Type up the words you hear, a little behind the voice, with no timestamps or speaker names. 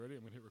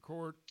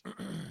Record.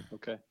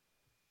 Okay.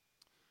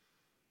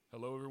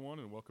 Hello, everyone,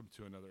 and welcome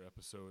to another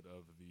episode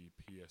of the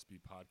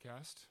PSB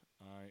podcast.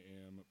 I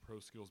am Pro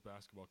Skills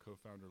Basketball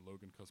co-founder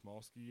Logan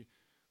Kosmalski.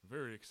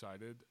 Very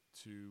excited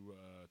to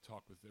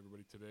talk with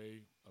everybody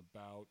today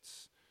about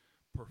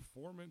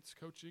performance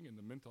coaching and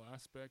the mental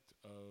aspect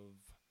of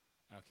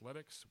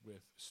athletics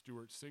with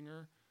Stuart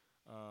Singer.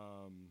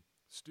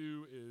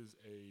 Stu is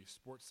a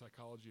sports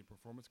psychology and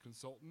performance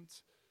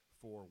consultant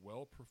for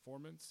Well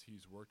Performance.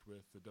 He's worked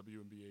with the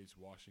WNBA's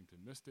Washington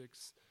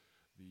Mystics,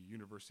 the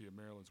University of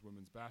Maryland's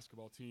women's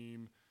basketball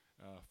team,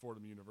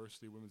 Fordham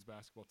University women's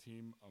basketball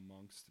team,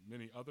 amongst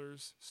many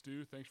others.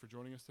 Stu, thanks for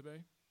joining us today.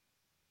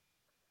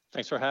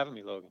 Thanks for having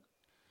me, Logan.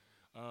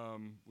 I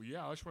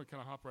just want to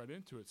kind of hop right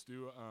into it,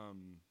 Stu.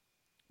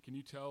 Can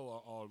you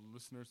tell our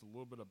listeners a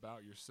little bit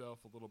about yourself,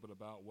 a little bit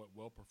about what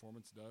Well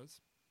Performance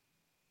does?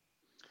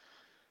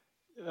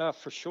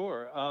 For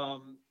sure.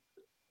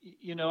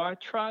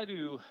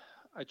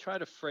 I try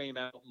to frame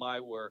out my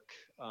work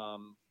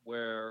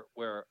where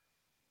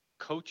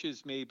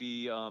coaches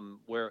maybe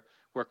where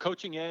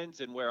coaching ends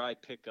and where I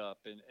pick up,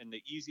 and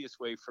the easiest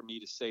way for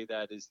me to say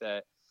that is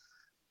that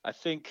I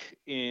think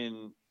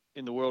in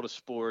the world of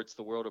sports,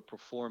 the world of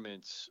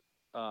performance,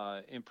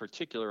 in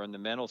particular on the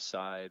mental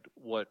side,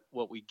 what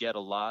we get a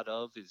lot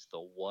of is the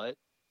what,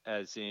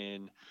 as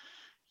in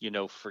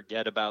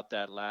forget about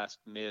that last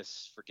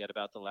miss, forget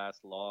about the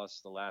last loss,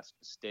 the last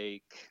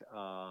mistake.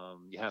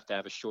 You have to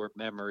have a short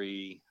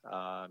memory.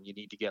 You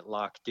need to get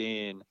locked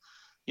in.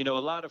 A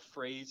lot of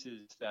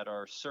phrases that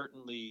are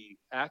certainly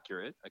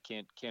accurate. I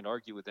can't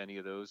argue with any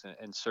of those,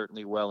 and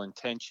certainly well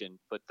intentioned.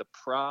 But the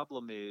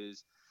problem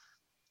is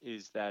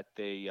that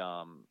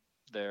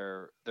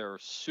they're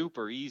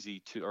super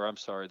easy to, or I'm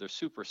sorry, they're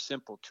super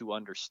simple to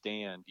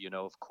understand.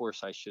 Of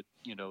course, I should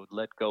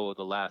let go of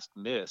the last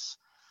miss,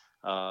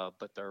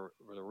 but they're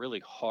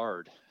really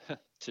hard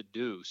to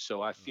do.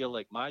 So I feel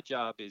like my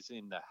job is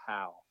in the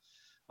how.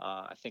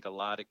 I think a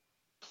lot of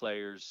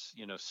players,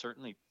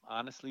 certainly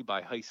honestly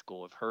by high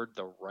school, have heard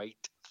the right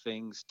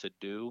things to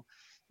do.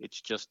 It's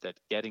just that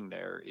getting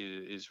there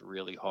is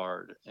really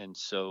hard. And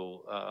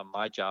so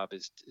my job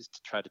is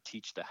to try to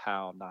teach the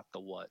how, not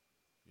the what.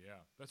 Yeah,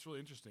 that's really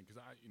interesting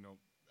because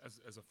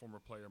as a former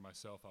player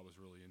myself, I was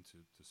really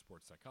into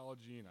sports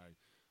psychology, and I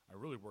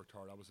really worked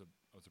hard. I was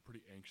a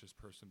pretty anxious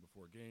person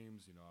before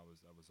games. I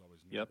was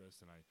always Yep.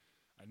 nervous, and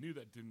I knew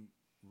that didn't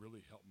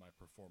really help my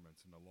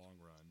performance in the long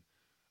run.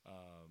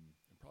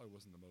 And probably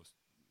wasn't the most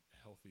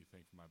healthy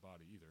thing for my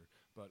body either.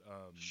 But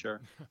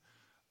Sure.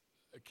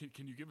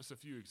 can you give us a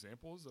few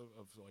examples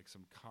of like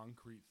some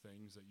concrete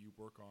things that you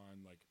work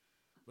on? Like,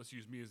 let's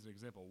use me as an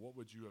example. What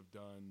would you have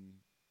done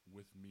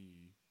with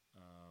me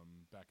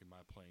back in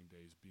my playing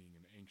days, being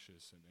an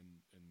anxious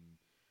and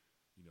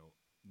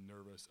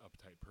nervous,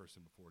 uptight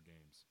person before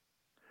games?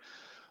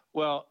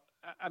 Well,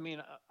 I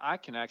mean, I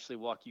can actually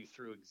walk you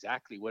through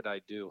exactly what I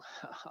do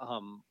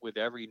with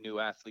every new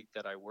athlete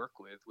that I work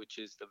with, which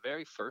is the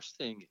very first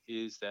thing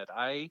is that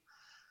I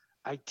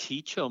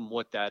teach them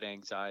what that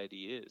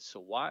anxiety is. So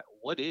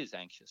what is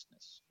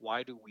anxiousness?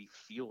 Why do we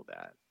feel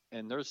that?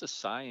 And there's a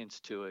science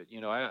to it.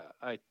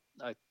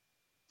 I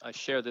I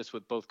share this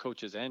with both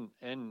coaches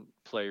and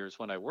players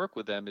when I work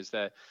with them, is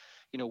that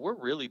we're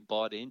really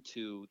bought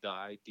into the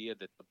idea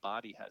that the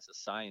body has a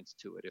science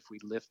to it. If we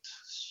lift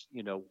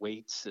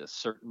weights a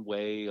certain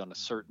way on a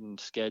certain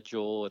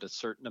schedule at a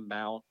certain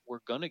amount, we're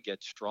going to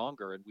get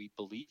stronger, and we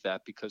believe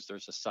that because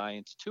there's a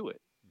science to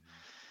it.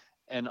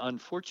 Mm-hmm. And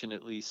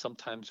unfortunately,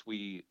 sometimes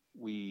we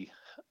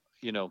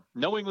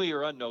knowingly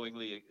or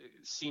unknowingly,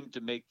 seem to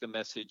make the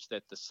message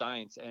that the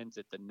science ends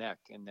at the neck,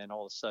 and then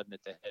all of a sudden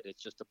at the head,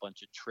 it's just a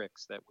bunch of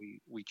tricks that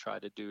we try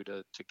to do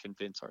to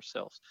convince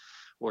ourselves,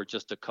 or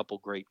just a couple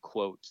great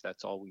quotes.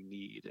 That's all we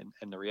need,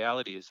 and the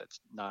reality is that's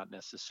not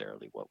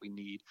necessarily what we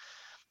need.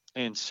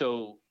 And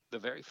so the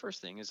very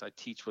first thing is I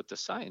teach what the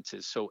science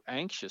is. So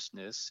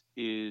anxiousness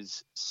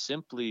is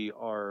simply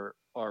our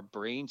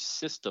brain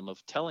system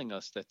of telling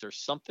us that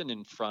there's something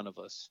in front of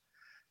us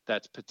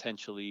that's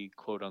potentially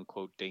quote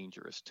unquote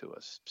dangerous to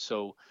us.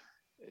 So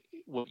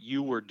what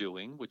you were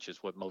doing, which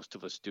is what most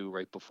of us do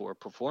right before a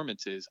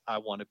performance, is I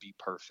want to be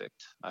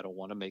perfect. I don't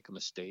want to make a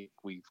mistake.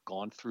 We've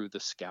gone through the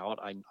scout.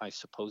 I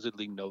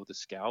supposedly know the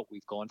scout.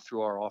 We've gone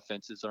through our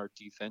offenses and our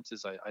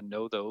defenses. I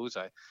know those.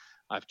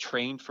 I've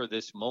trained for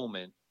this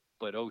moment,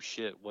 but oh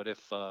shit, what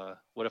if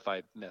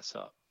I mess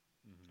up?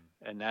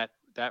 Mm-hmm. And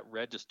that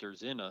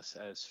registers in us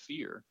as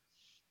fear,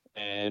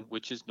 and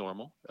which is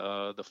normal.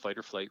 The fight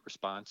or flight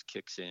response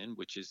kicks in,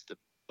 which is the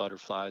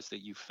butterflies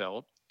that you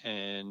felt,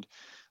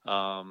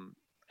 um,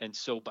 and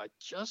so by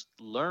just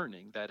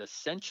learning that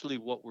essentially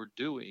what we're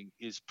doing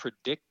is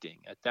predicting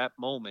at that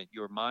moment,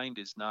 your mind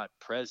is not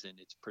present;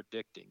 it's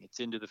predicting. It's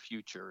into the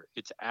future.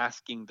 It's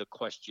asking the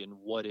question,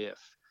 "What if?"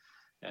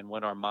 And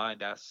when our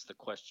mind asks the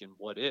question,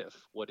 "What if?"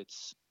 what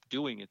it's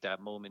doing at that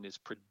moment is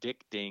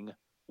predicting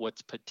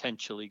what's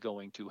potentially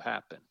going to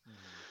happen.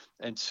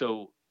 Mm-hmm. And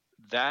so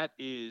that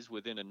is,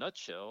 within a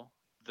nutshell,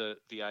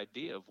 the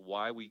idea of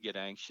why we get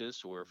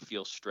anxious or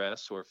feel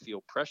stress or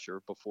feel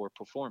pressure before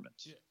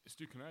performance. Yeah,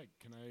 Stu, can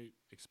I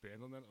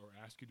expand on that or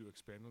ask you to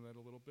expand on that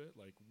a little bit?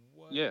 Like,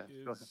 Yeah,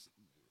 go ahead.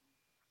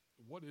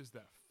 what is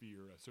that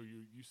fear? So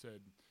you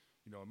said,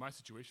 in my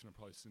situation, I'm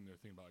probably sitting there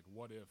thinking about like,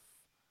 what if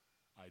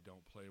I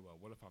don't play well?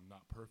 What if I'm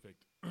not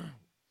perfect?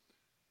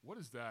 What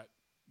does that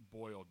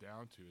boil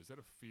down to? Is that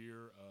a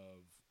fear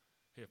of,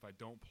 hey, if I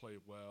don't play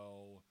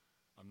well,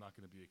 I'm not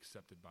going to be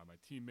accepted by my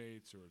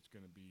teammates, or it's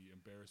going to be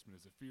embarrassment?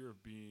 Is a fear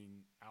of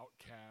being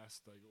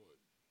outcast? Like,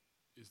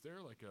 is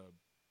there like a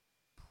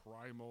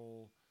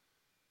primal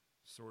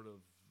sort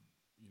of,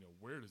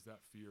 where does that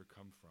fear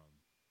come from?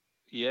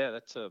 Yeah,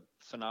 that's a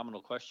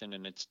phenomenal question,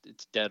 and it's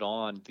dead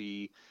on.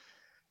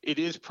 It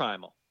is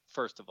primal.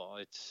 First of all,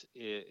 it's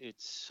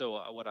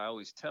so what I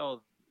always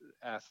tell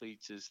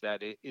athletes is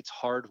that it's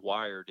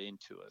hardwired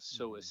into us.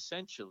 So Mm-hmm.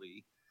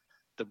 essentially,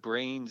 the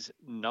brain's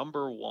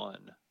number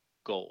one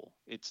goal,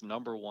 its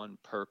number one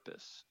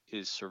purpose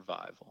is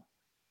survival.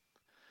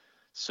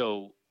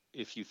 So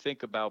if you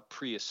think about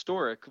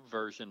prehistoric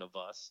version of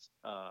us,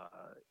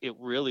 it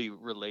really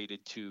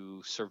related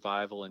to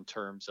survival in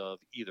terms of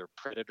either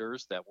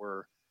predators that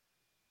were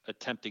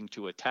attempting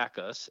to attack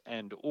us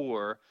and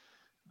or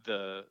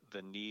the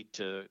need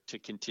to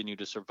continue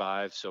to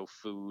survive, so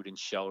food and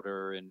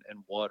shelter and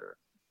water.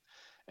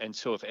 And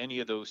so if any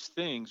of those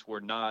things were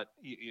not,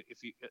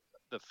 if you,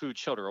 the food,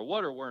 shelter, or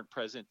water weren't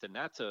present, then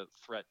that's a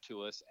threat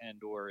to us.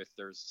 And or if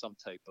there's some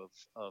type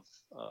of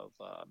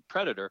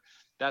predator,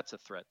 that's a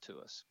threat to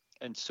us.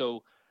 And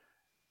so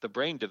the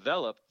brain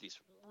developed these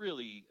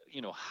really,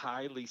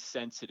 highly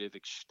sensitive,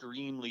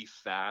 extremely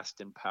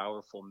fast and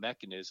powerful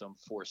mechanism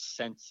for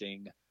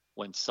sensing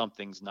when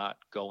something's not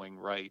going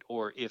right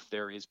or if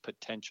there is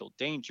potential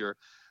danger,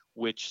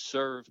 which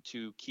serve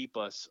to keep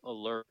us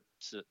alert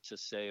to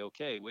say,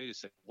 okay, wait a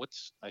second,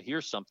 I hear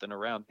something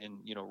around and,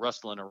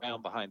 rustling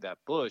around behind that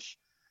bush.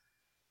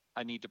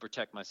 I need to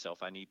protect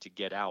myself. I need to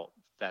get out.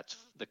 That's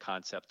the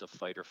concept of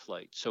fight or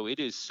flight. So it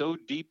is so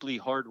deeply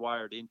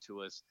hardwired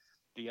into us.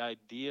 The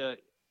idea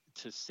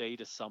to say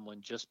to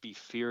someone, just be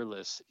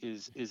fearless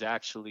is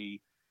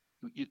actually,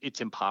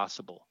 it's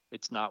impossible.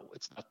 It's not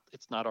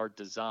our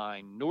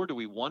design, nor do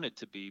we want it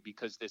to be,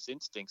 because this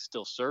instinct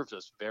still serves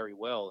us very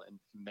well in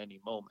many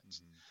moments.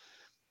 Mm-hmm.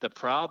 The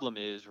problem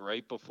is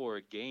right before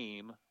a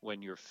game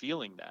when you're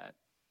feeling that,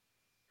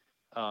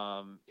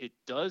 it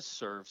does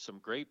serve some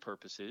great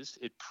purposes.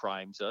 It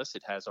primes us.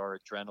 It has our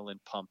adrenaline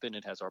pumping.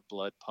 It has our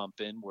blood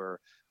pumping. We're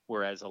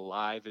as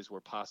alive as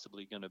we're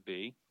possibly going to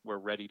be. We're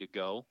ready to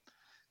go.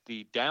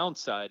 The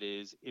downside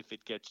is if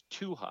it gets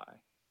too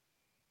high,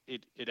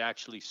 it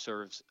actually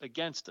serves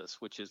against us,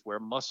 which is where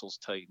muscles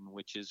tighten,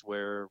 which is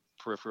where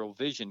peripheral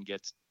vision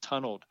gets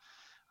tunneled.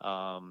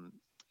 Um,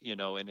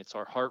 and it's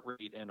our heart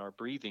rate and our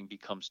breathing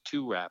becomes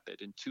too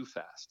rapid and too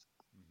fast.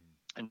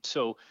 Mm-hmm. And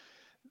so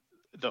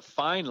the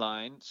fine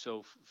line,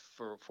 so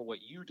for what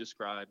you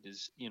described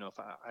is, if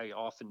I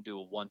often do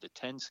a 1 to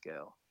 10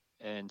 scale,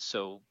 and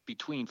so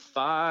between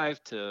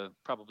 5 to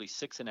probably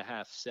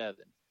 6.5, 7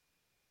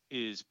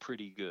 is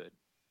pretty good.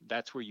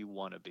 That's where you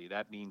want to be.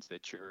 That means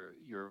that your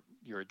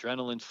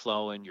adrenaline's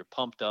flowing, you're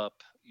pumped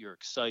up, you're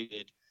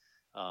excited,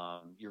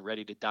 you're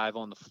ready to dive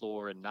on the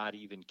floor and not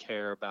even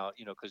care about,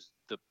 because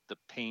the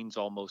pain's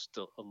almost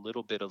a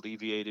little bit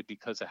alleviated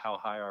because of how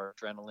high our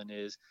adrenaline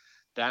is.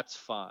 That's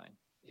fine.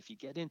 If you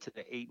get into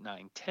the 8,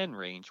 9, 10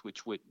 range,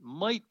 which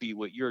might be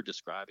what you're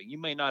describing, you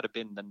may not have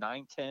been in the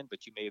 9, 10,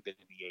 but you may have been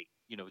in the 8.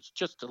 It's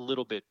just a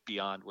little bit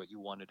beyond what you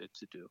wanted it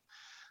to do.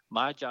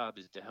 My job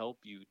is to help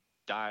you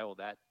dial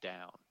that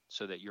down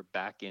so that you're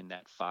back in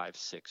that 5,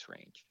 6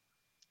 range.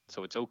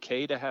 So it's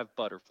okay to have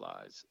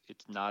butterflies.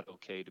 It's not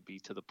okay to be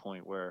to the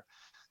point where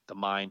the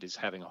mind is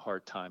having a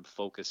hard time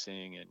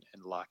focusing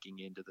and locking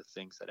into the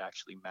things that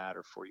actually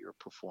matter for your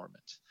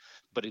performance.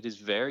 But it is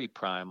very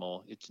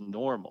primal, it's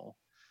normal,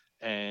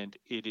 and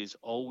it is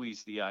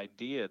always the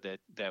idea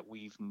that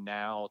we've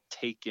now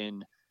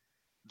taken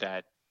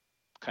that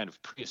kind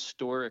of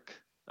prehistoric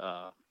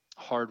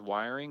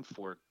hardwiring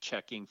for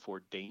checking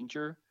for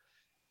danger,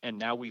 and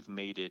now we've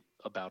made it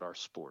about our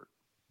sport.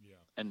 Yeah.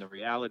 And the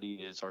reality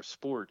is, our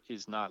sport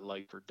is not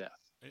life or death.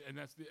 And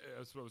that's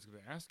what I was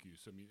going to ask you.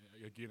 So I mean,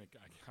 again,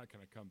 I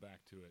kind of come back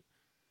to it.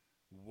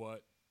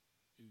 What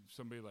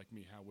somebody like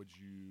me, how would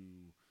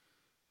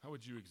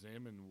you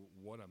examine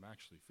what I'm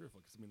actually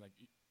fearful? Because I mean, like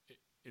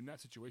in that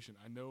situation,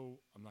 I know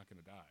I'm not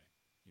going to die.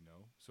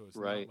 So it's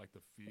not Right. like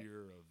the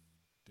fear of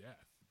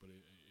death, but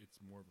it's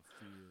more of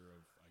a fear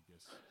of, I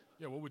guess.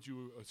 Yeah. What would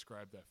you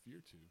ascribe that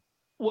fear to?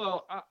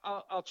 Well,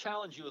 I'll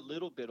challenge you a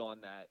little bit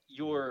on that.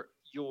 Mm-hmm.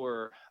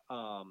 Your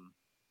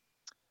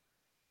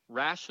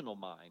rational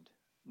mind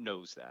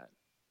knows that,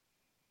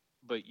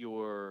 but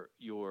your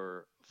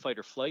fight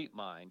or flight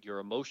mind, your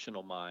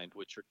emotional mind,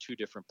 which are two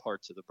different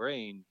parts of the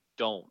brain,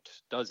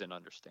 doesn't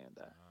understand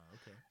that.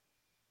 Okay.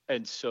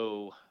 And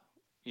so,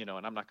 and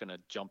I'm not going to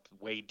jump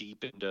way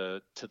deep into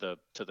to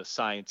the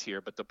science here,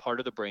 but the part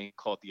of the brain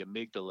called the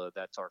amygdala,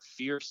 that's our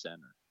fear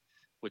center,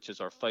 which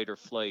is our fight or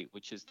flight,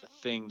 which is the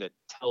thing that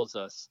tells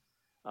us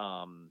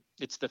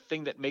It's the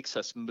thing that makes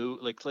us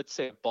move. Like, let's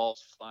say a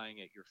ball's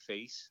flying at your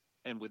face,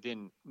 and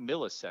within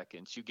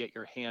milliseconds you get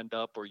your hand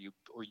up, or you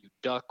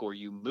duck, or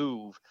you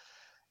move.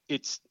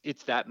 It's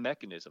that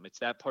mechanism. It's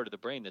that part of the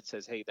brain that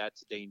says, "Hey,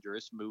 that's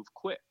dangerous. Move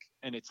quick."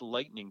 And it's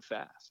lightning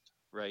fast,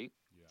 right?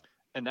 Yeah.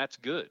 And that's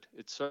good.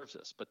 It serves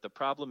us. But the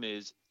problem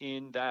is,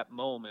 in that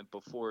moment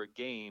before a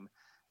game,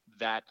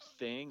 that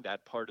thing,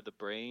 that part of the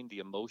brain, the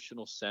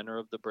emotional center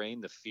of the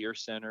brain, the fear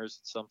centers,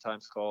 it's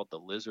sometimes called the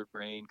lizard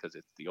brain because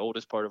it's the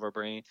oldest part of our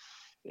brain.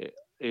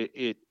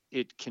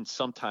 It can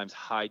sometimes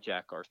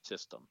hijack our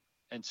system,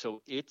 and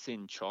so it's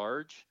in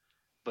charge,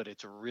 but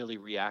it's really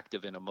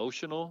reactive and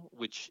emotional,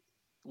 which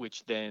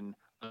then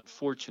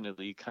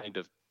unfortunately kind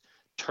of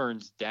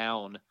turns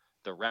down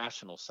the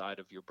rational side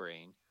of your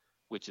brain,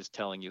 which is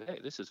telling you, hey,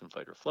 this isn't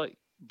fight or flight.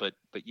 But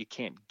you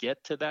can't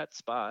get to that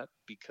spot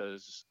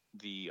because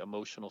the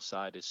emotional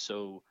side is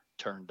so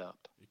turned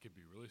up. It could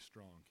be really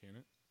strong, can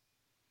it?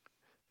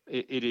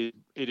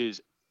 It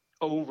is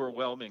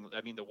overwhelming.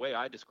 I mean, the way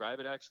I describe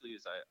it actually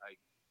is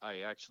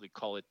I actually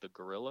call it the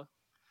gorilla,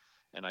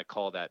 and I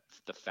call that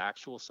the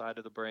factual side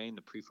of the brain,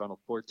 the prefrontal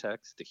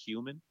cortex, the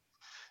human.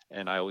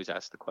 And I always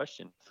ask the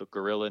question, if a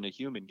gorilla and a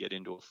human get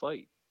into a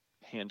fight,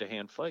 hand to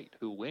hand fight,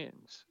 who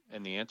wins?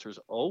 And the answer is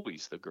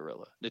always the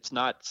gorilla. It's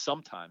not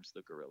sometimes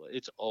the gorilla,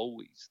 it's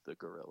always the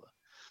gorilla.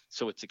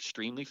 So it's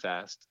extremely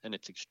fast and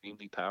it's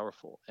extremely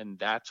powerful. And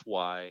that's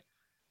why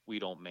we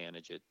don't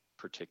manage it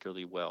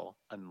particularly well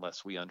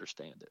unless we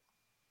understand it.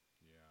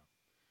 Yeah.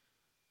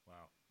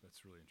 Wow,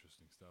 that's really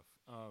interesting stuff.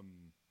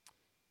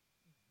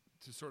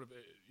 To sort of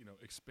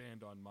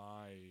expand on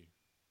my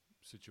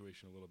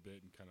situation a little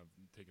bit and kind of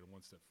take it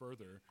one step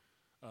further.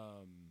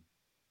 Um,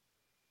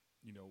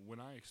 when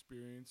I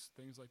experienced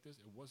things like this,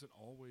 it wasn't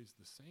always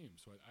the same.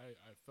 So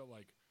I felt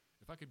like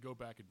if I could go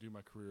back and do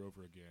my career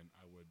over again,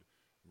 I would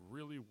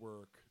really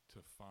work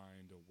to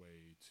find a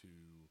way to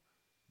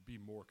be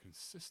more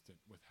consistent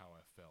with how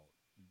I felt,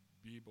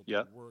 be able to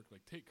Yep. work,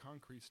 like take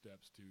concrete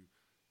steps to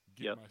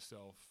get Yep.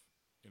 myself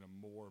in a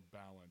more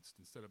balanced,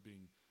 instead of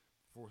being,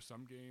 for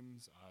some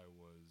games I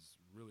was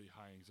really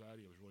high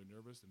anxiety, I was really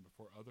nervous, and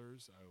before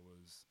others I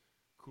was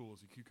cool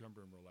as a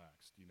cucumber and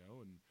relaxed,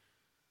 and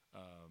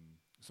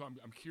so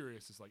I'm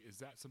curious, is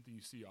that something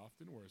you see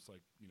often where it's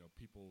like,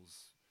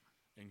 people's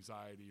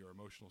anxiety or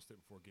emotional state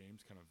before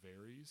games kind of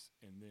varies,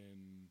 and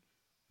then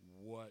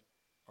what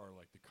are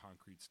like the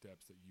concrete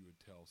steps that you would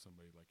tell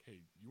somebody, like,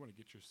 hey, you want to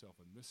get yourself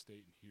in this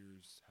state and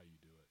here's how you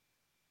do it?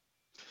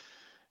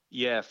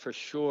 Yeah, for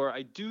sure.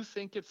 I do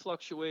think it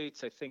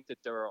fluctuates. I think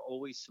that there are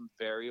always some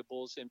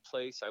variables in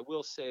place. I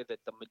will say that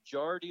the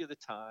majority of the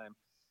time,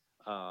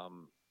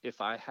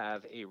 if I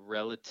have a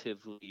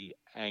relatively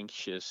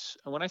anxious,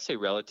 and when I say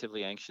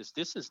relatively anxious,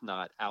 this is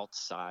not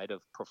outside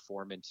of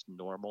performance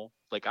normal.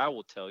 Like, I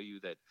will tell you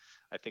that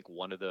I think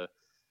one of the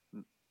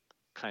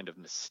kind of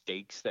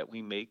mistakes that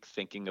we make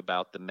thinking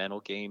about the mental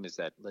game is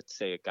that, let's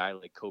say, a guy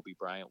like Kobe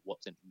Bryant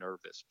wasn't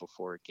nervous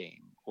before a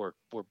game, or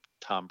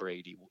Tom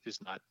Brady is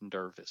not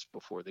nervous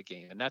before the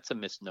game, and that's a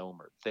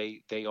misnomer.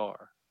 They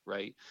are,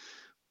 right,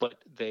 but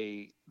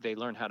they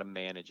learn how to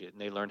manage it,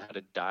 and they learn how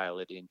to dial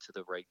it into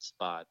the right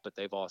spot. But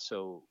they've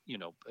also,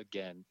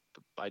 again,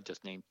 I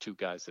just named two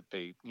guys that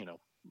they,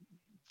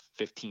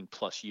 15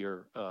 plus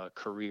year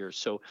careers.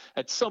 So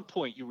at some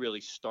point, you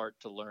really start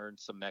to learn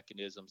some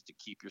mechanisms to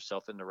keep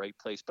yourself in the right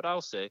place. But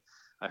I'll say,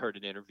 I heard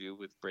an interview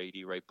with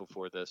Brady right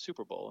before the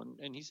Super Bowl,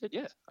 and he said,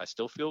 "Yeah, I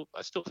still feel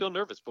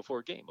nervous before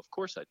a game. Of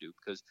course I do,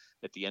 because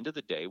at the end of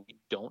the day, we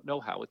don't know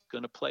how it's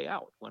going to play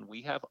out. When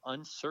we have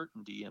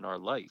uncertainty in our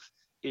life,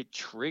 it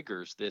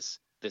triggers this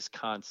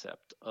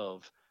concept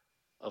of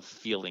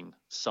feeling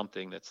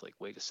something that's like,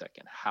 wait a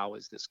second, how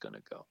is this going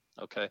to go?"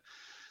 Okay,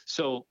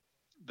 so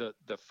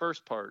the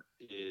first part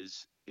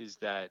is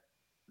that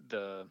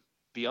the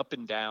the up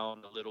and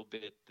down a little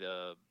bit,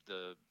 the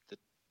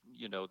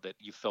that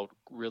you felt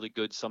really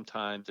good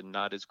sometimes and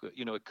not as good.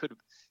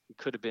 It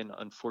could have been,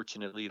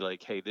 unfortunately,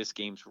 like, hey, this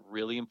game's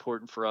really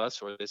important for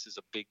us, or this is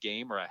a big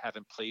game, or I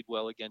haven't played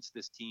well against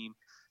this team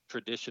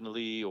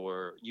traditionally,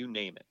 or you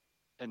name it.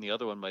 And the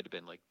other one might have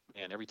been like,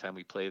 man, every time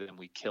we play them,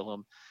 we kill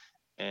them,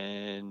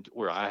 and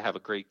where I have a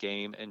great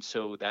game, and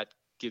so that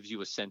gives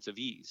you a sense of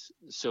ease.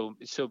 So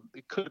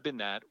it could have been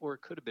that, or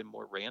it could have been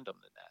more random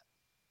than that.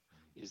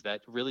 Is Mm-hmm.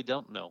 that really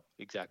don't know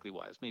exactly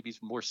why? Maybe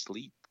it's more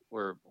sleep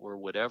or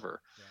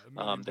whatever Yeah, a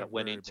million that different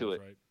went into variables,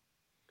 it. right?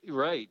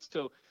 Right.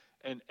 So,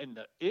 and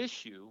the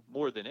issue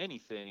more than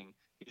anything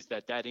is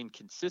that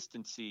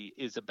inconsistency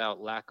is about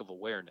lack of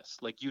awareness.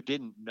 Like, you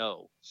didn't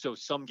know. So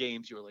some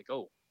games you were like,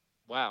 oh,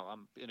 wow,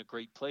 I'm in a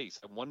great place.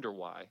 I wonder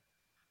why.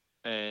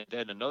 And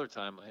then another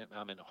time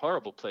I'm in a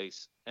horrible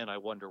place and I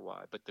wonder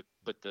why. But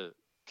the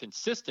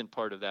consistent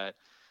part of that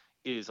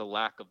is a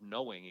lack of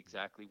knowing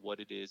exactly what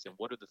it is Eh, and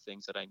what are the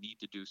things that I need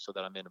to do so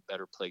that I'm in a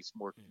better place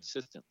more yeah.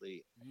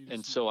 consistently. You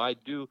And just so I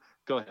do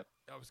go ahead.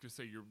 I was gonna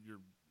say you're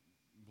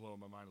blowing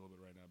my mind a little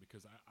bit right now,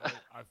 because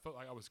I felt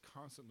like I was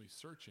constantly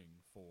searching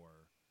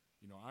for,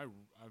 I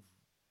I've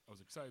I was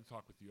excited to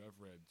talk with you. I've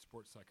read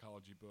sports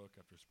psychology book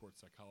after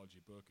sports psychology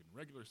book and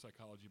regular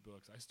psychology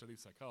books. I studied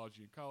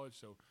psychology in college,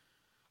 so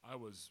I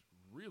was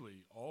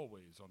really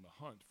always on the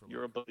hunt for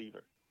You're like, a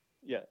believer.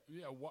 Yeah.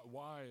 yeah,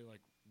 why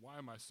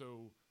am I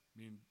so? I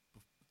mean,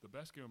 the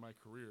best game of my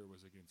career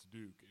was against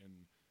Duke,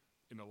 and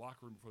in the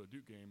locker room before the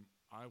Duke game,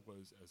 I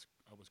was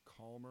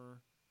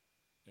calmer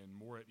and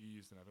more at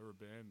ease than I've ever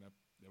been. That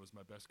was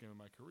my best game of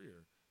my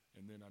career.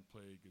 And then I'd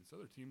play against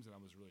other teams, and I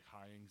was really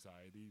high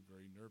anxiety,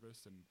 very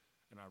nervous,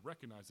 and I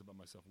recognized about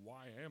myself,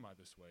 why am I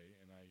this way?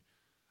 And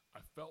I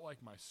felt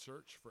like my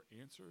search for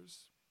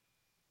answers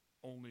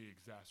only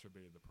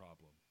exacerbated the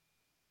problem.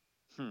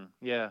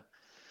 Yeah.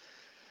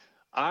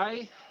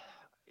 I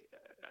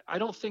I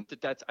don't think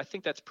that's. I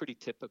think that's pretty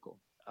typical.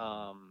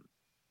 Mm-hmm.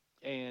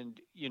 And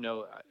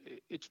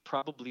it's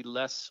probably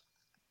less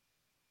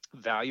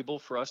valuable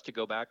for us to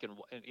go back and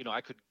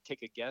I could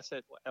take a guess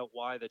at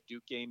why the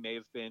Duke game may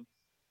have been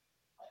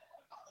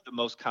the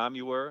most calm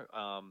you were,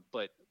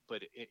 but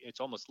it's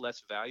almost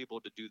less valuable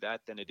to do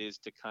that than it is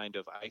to kind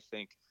of, I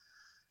think,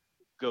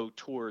 go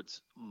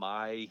towards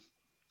my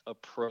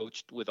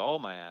approach with all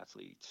my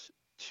athletes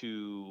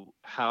to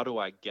how do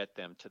I get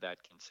them to that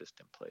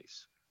consistent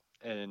place.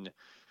 And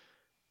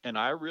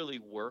I really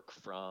work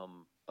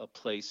from a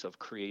place of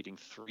creating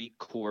three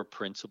core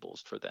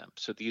principles for them.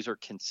 So these are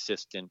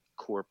consistent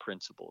core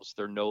principles.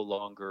 They're no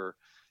longer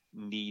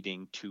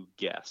needing to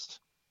guess.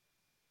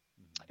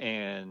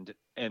 Mm-hmm.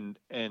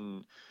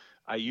 And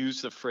I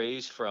use the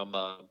phrase from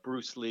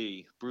Bruce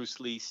Lee. Bruce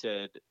Lee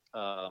said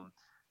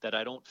that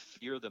I don't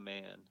fear the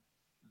man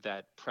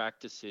that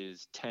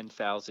practices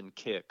 10,000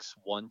 kicks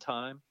one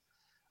time.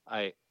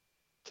 I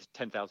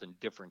 10,000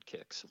 different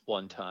kicks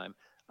one Mm-hmm. time.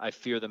 I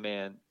fear the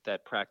man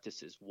that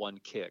practices one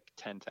kick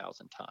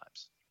 10,000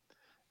 times.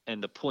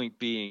 And the point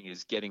being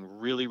is getting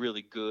really,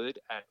 really good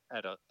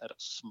at a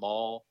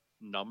small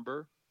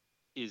number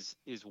is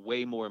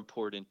way more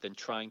important than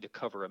trying to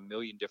cover a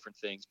million different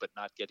things but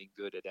not getting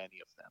good at any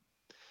of them.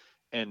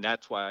 And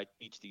that's why I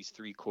teach these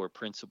three core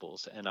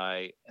principles, and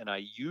I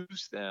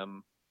use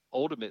them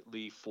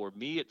ultimately for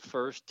me at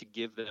first to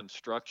give them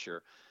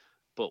structure.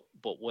 But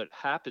what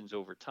happens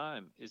over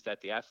time is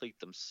that the athlete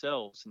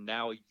themselves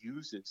now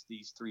uses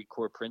these three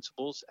core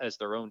principles as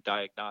their own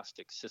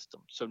diagnostic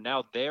system. So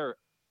now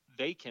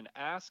they can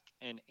ask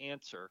and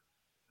answer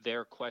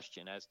their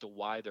question as to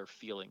why they're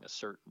feeling a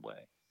certain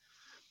way.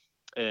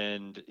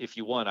 And if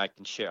you want, I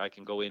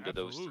can go into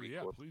those three Absolutely,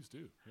 yeah. core. Please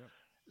do, yeah.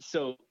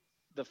 So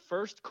the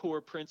first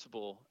core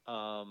principle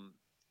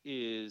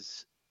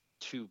is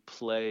to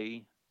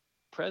play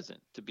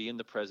present, to be in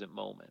the present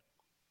moment.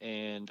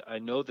 And I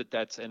know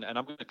that and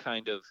I'm going to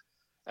kind of,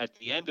 at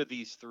the end of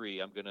these three,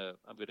 I'm going to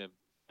kind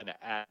of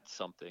add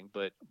something,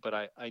 but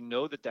I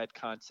know that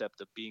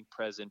concept of being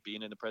present,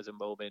 being in the present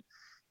moment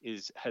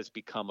has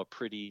become a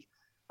pretty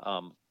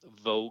um,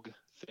 vogue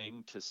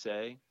thing to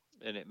say,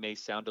 and it may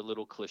sound a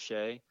little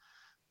cliche,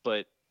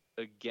 but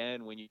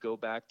again, when you go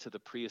back to the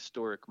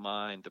prehistoric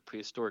mind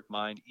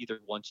either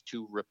wants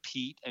to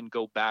repeat and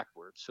go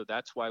backwards. So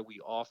that's why we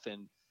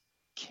often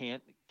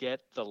can't get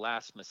the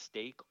last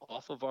mistake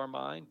off of our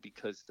mind,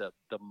 because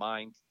the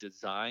mind's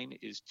design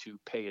is to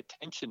pay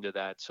attention to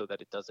that so that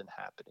it doesn't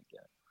happen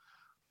again.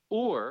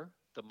 Or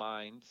the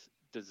mind's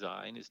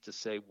design is to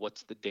say,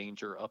 what's the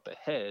danger up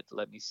ahead?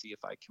 Let me see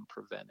if I can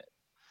prevent it.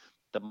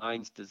 The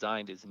mind's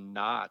design is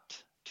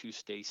not to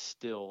stay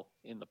still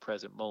in the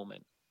present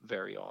moment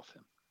very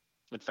often.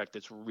 In fact,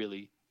 it's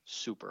really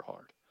super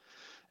hard.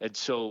 And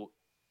so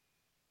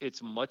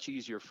it's much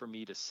easier for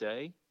me to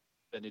say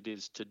than it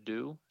is to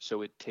do.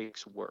 So it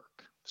takes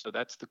work. So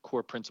that's the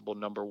core principle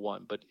number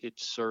one, but it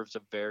serves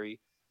a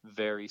very,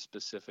 very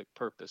specific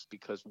purpose,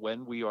 because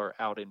when we are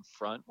out in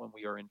front, when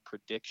we are in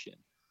prediction,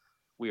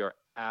 we are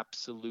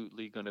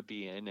absolutely going to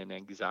be in an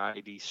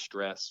anxiety,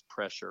 stress,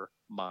 pressure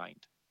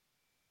mind.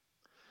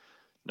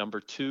 Number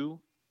two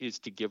is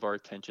to give our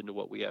attention to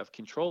what we have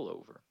control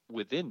over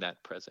within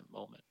that present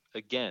moment.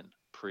 Again,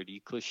 pretty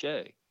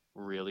cliche,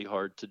 really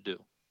hard to do.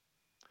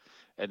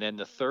 And then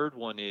the third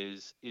one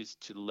is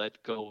to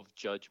let go of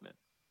judgment.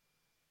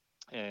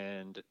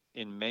 And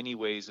in many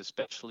ways,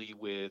 especially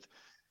with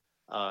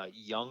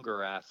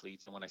younger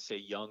athletes, and when I say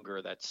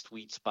younger, that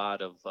sweet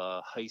spot of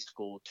high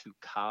school to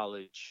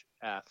college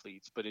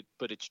athletes, but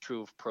it's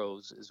true of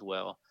pros as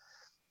well,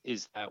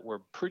 is that we're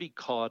pretty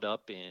caught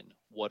up in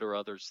what are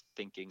others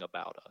thinking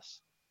about us.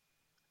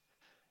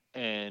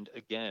 And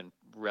again,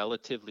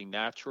 relatively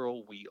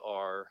natural. We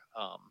are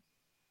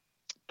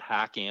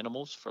pack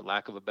animals, for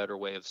lack of a better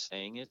way of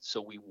saying it.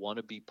 So we want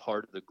to be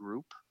part of the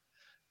group.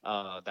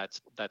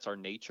 That's our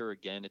nature.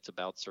 Again, it's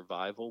about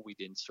survival. We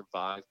didn't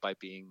survive by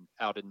being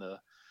out in the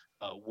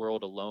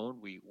world alone.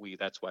 We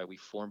that's why we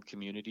form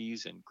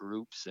communities and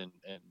groups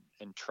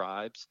and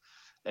tribes.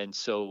 And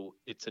so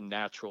it's a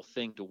natural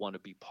thing to want to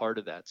be part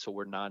of that. So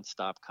we're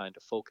nonstop kind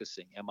of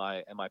focusing. Am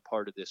I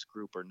part of this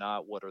group or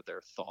not? What are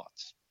their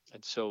thoughts?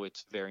 And so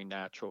it's very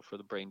natural for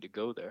the brain to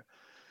go there.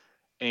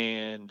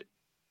 And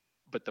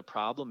but the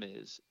problem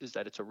is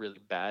that it's a really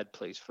bad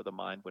place for the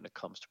mind when it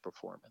comes to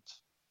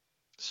performance.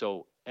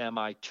 So am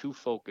I too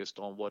focused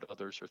on what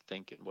others are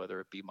thinking, whether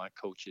it be my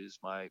coaches,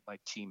 my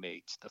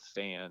teammates, the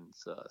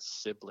fans,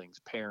 siblings,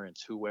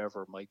 parents,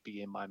 whoever might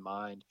be in my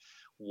mind?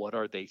 What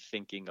are they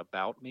thinking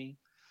about me?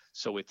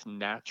 So it's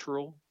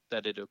natural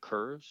that it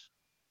occurs.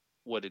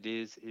 What it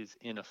is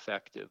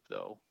ineffective,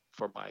 though,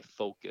 for my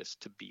focus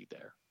to be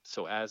there.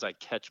 So as I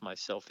catch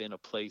myself in a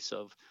place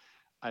of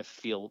I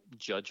feel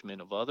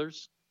judgment of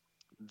others,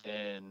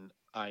 then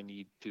I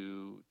need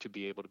to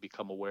be able to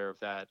become aware of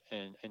that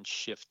and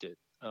shift it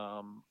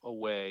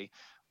away,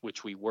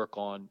 which we work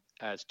on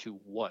as to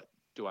what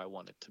do I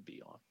want it to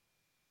be on.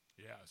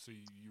 Yeah. So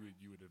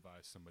you would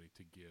advise somebody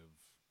to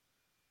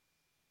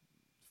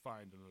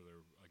find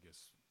another, I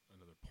guess,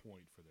 another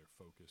point for their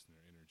focus and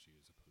their energy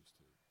as opposed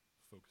to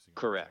focusing on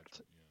the Correct.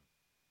 judgment. Yeah.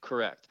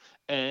 Correct.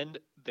 And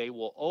they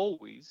will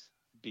always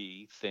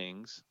be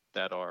things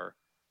that are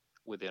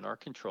within our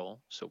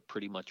control. So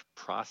pretty much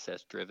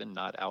process driven,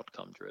 not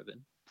outcome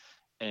driven.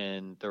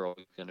 And they're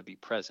always going to be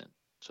present.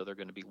 So they're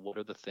going to be what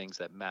are the things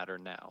that matter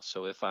now.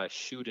 So if I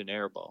shoot an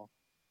air ball,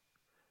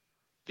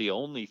 the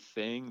only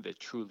thing that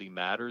truly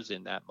matters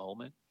in that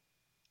moment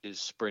is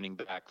sprinting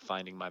back,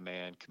 finding my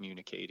man,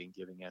 communicating,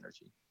 giving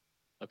energy.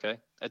 Okay.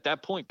 At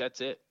that point, that's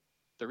it.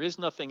 There is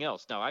nothing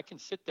else. Now I can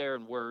sit there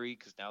and worry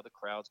because now the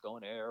crowd's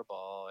going air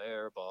ball,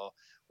 air ball.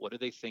 What are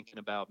they thinking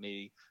about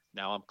me?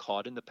 Now I'm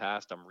caught in the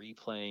past. I'm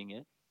replaying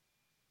it.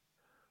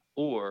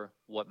 Or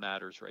what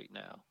matters right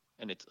now.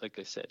 And it's like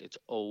I said, it's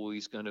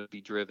always going to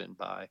be driven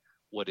by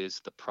what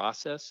is the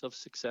process of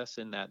success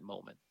in that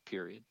moment,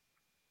 period.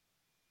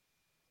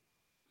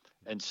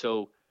 And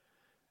so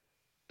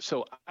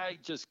I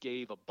just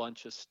gave a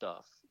bunch of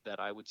stuff that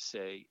I would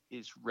say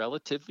is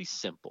relatively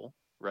simple,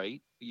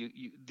 right?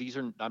 These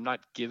are I'm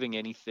not giving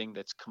anything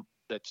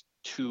that's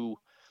too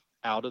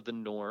out of the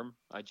norm.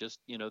 I just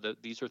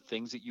these are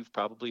things that you've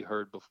probably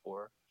heard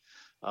before.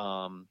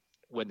 Um,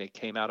 when they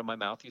came out of my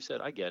mouth, you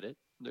said, "I get it."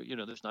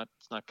 There's not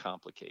it's not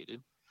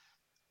complicated.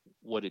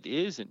 What it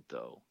isn't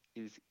though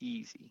is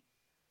easy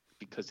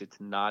because it's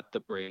not the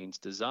brain's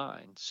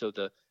design. So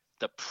the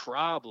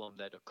problem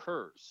that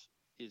occurs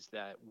is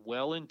that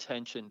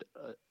well-intentioned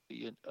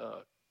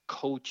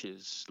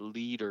coaches,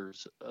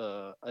 leaders,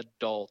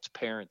 adults,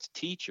 parents,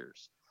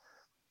 teachers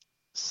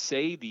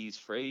say these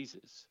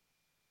phrases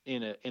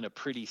in a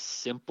pretty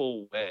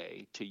simple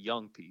way to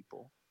young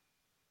people,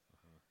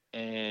 Uh-huh.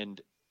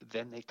 and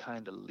then they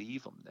kind of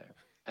leave them there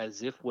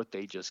as if what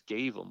they just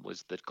gave them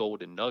was the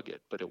golden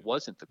nugget, but it Yeah.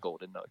 wasn't the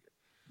golden nugget.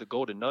 The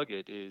golden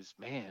nugget is,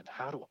 man,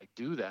 how do I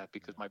do that?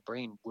 Because Yeah. my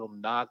brain will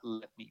not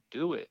let me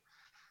do it.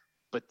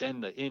 But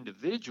then the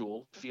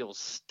individual feels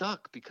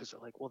stuck because they're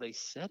like, well, they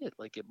said it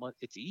like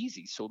it's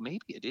easy. So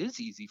maybe it is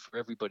easy for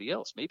everybody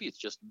else. Maybe it's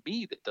just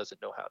me that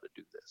doesn't know how to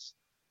do this.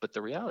 But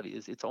the reality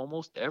is, it's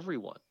almost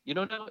everyone.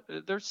 Now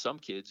there's some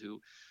kids who,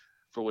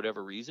 for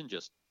whatever reason,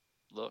 just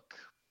look,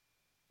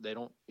 they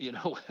don't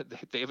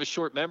they have a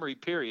short memory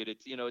period.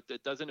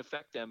 It doesn't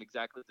affect them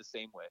exactly the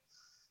same way.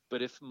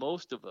 But if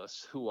most of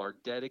us who are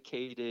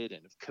dedicated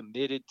and have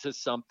committed to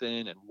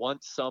something and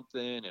want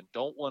something and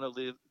don't want to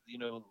live,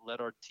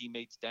 let our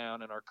teammates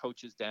down and our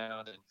coaches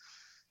down, and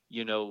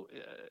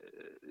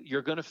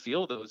you're going to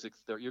feel those.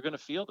 You're going to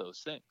feel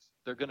those things.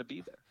 They're going to Yeah.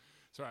 be there.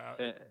 Sorry,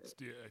 Uh,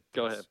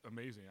 go ahead. that's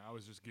amazing. I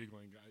was just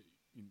giggling,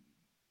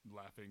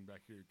 laughing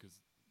back here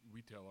because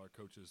we tell our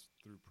coaches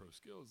through pro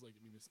skills, like,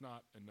 I mean, it's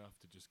not enough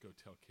to just go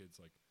tell kids,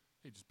 like,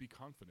 hey, just be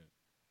confident.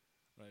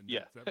 And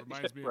Yeah. that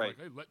reminds me of, Right. like,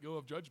 hey, let go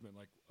of judgment.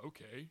 Like,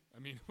 okay, I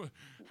mean,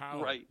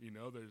 how? Right.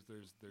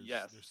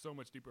 Yes. There's so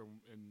much deeper,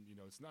 and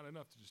it's not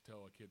enough to just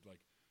tell a kid, like,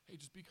 hey,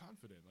 just be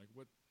confident. Like,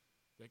 what?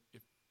 Like,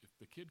 if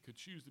the kid could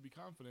choose to be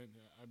confident,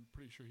 I'm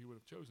pretty sure he would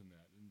have chosen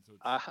that. And so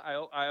it's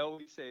I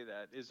always say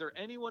that. Is there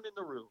anyone in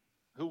the room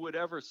who would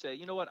ever say,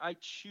 you know what, I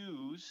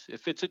choose,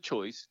 if it's a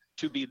choice,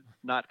 to be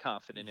not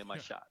confident in my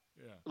yeah, shot?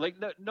 yeah, Like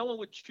no one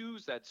would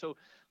choose that. So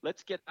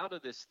let's get out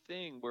of this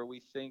thing where we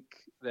think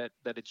that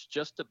it's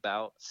just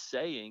about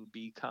saying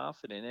be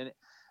confident.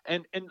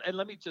 And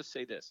let me just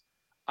say this.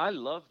 I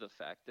love the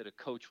fact that a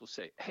coach will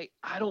say, "Hey,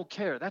 I don't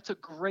care. That's a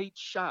great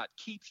shot.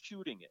 Keep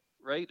shooting it."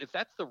 Right? If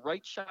that's the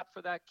right shot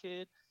for that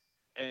kid,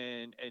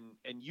 and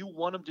you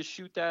want them to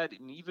shoot that,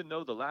 and even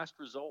though the last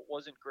result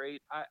wasn't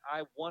great,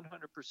 I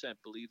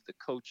 100% believe the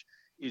coach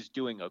is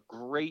doing a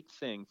great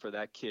thing for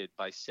that kid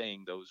by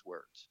saying those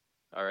words.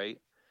 All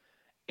right.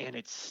 And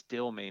it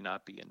still may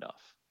not be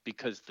enough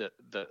because the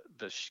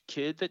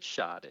kid that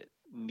shot it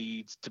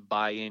needs to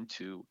buy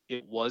into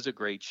it was a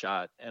great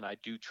shot, and I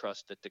do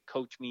trust that the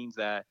coach means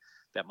that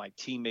my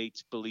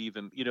teammates believe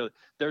him.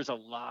 There's a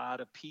lot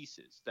of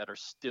pieces that are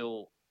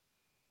still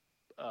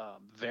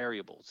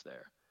variables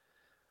there,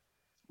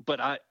 but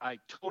I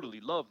totally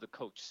love the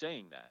coach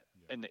saying that,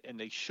 yeah, and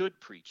they should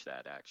preach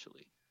that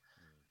actually.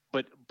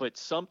 yeah. But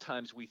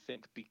sometimes we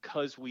think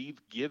because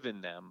we've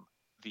given them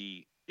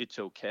the it's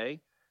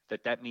okay,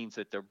 that means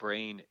that their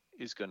brain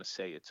is going to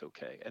say it's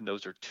okay, and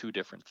those are two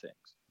different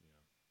things.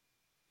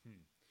 Yeah.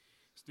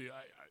 Steve,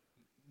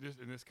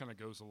 this kind of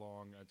goes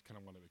along. I kind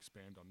of want to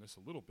expand on this a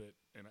little bit,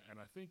 and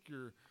I think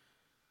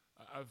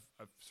I've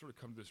sort of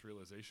come to this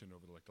realization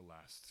over the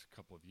last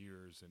couple of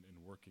years and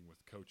working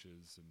with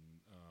coaches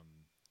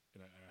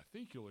and I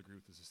think you'll agree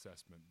with this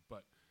assessment,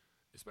 but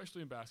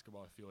especially in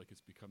basketball, I feel like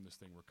it's become this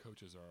thing where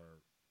coaches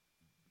are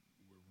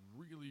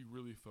we're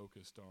really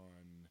focused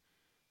on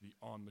the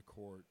on the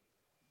court.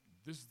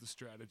 This is the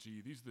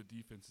strategy. These are the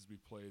defenses we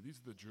play. These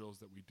are the drills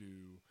that we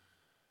do.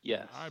 And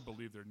Yes. I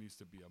believe there needs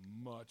to be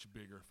a much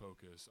bigger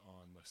focus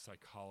on the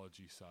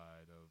psychology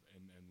side of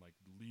and like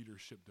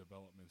leadership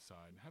development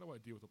side. And how do I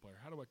deal with a player?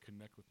 How do I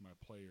connect with my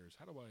players?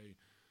 How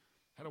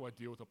do I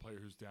deal with a player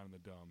who's down in the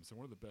dumps? And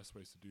what are the best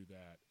ways to do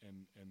that?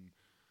 And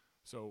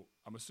so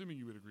I'm assuming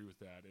you would agree with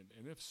that.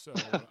 And if so,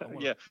 I want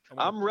to Yeah, I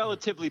want I'm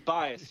relatively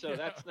biased, to so yeah.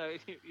 that's not,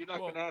 you're not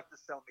going Well, to have to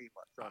sell me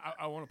much on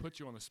I want to put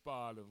you on the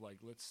spot of like,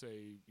 let's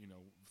say,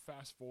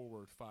 fast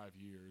forward 5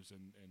 years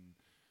and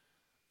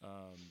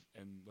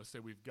let's say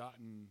we've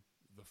gotten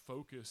the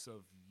focus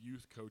of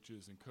youth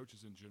coaches and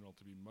coaches in general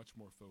to be much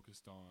more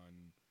focused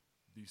on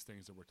these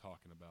things that we're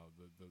talking about,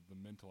 the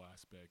mental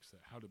aspects,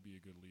 how to be a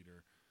good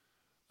leader.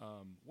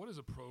 What does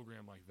a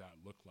program like that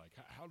look like?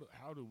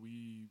 How do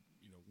we,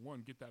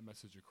 one, get that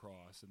message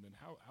across, and then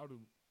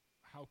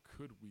how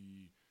could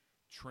we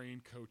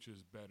train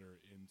coaches better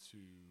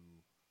into,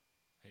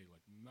 hey,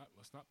 like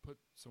let's not put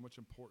so much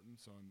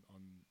importance on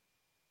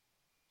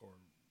or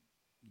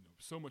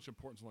so much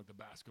importance on like the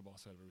basketball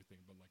side of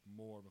everything, but like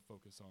more of a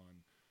focus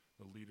on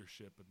the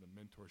leadership and the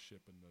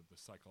mentorship and the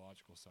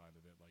psychological side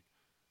of it. Like,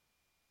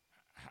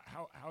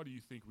 how do you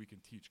think we can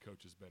teach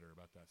coaches better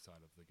about that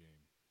side of the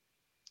game?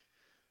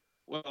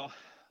 Well,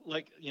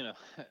 like,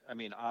 I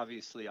mean,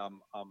 obviously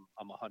I'm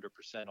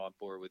 100% on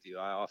board with you.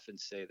 I often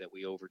say that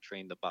we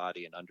overtrain the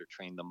body and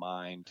undertrain the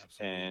mind.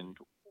 Absolutely. And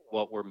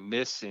what we're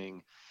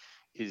missing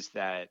is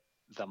that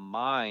the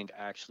mind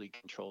actually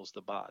controls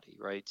the body,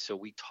 right? So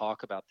we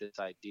talk about this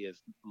idea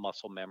of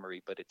muscle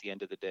memory, but at the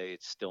end of the day,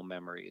 it's still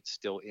memory. It's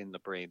still in the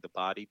brain. The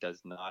body does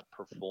not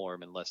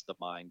perform unless the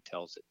mind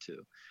tells it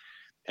to.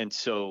 And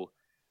so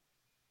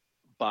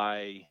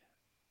by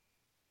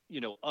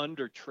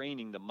under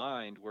training the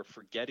mind, we're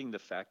forgetting the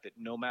fact that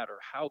no matter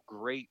how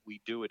great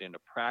we do it in a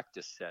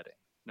practice setting,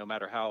 no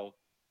matter how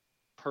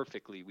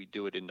perfectly we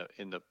do it in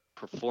the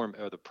perform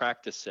or the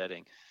practice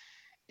setting,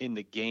 in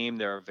the game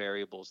there are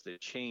variables that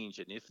change,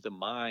 and if the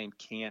mind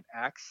can't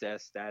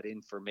access that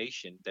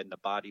information, then the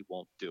body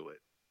won't do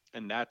it.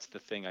 And that's the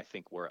thing I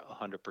think we're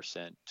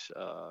 100%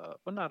 well,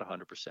 not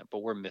 100%,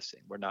 but we're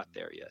missing. We're not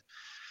there yet.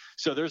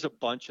 So there's a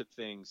bunch of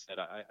things that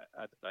I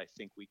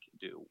think we can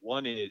do.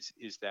 One is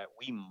that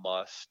we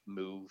must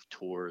move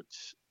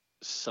towards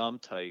some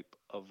type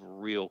of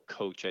real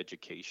coach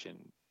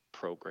education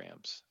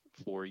programs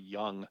for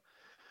younger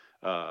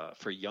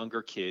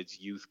kids,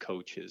 youth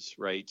coaches,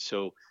 right?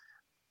 So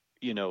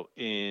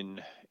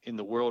in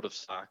the world of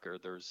soccer,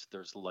 there's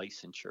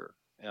licensure,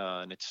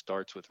 and it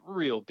starts with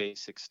real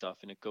basic stuff,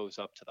 and it goes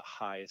up to the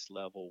highest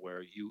level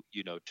where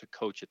to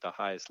coach at the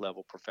highest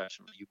level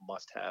professionally, you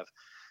must have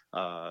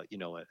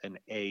an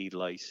A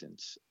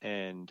license,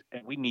 and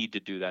we need to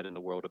do that in the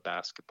world of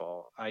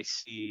basketball. I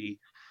see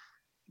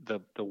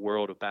the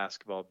world of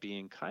basketball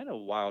being kind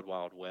of wild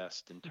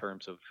west in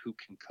terms of who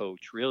can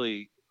coach.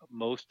 Really,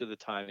 most of the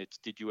time it's,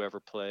 did you ever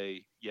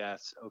play?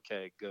 Yes.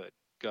 Okay, good,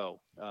 go.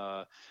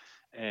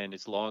 And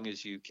as long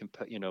as you can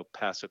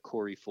pass a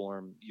Corey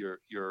form,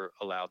 you're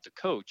allowed to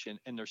coach.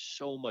 And there's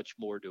so much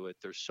more to it.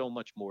 There's so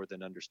much more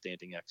than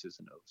understanding X's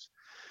and O's.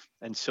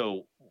 And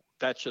so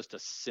that's just a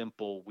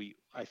simple,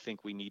 I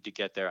think we need to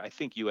get there. I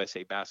think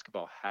USA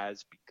basketball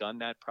has begun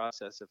that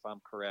process, if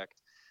I'm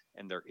correct,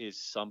 and there is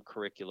some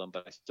curriculum,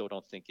 but I still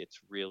don't think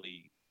it's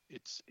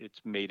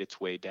made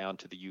its way down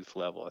to the youth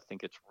level. I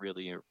think it's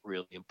really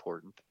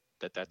important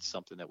that that's Mm-hmm.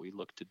 something that we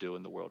look to do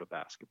in the world of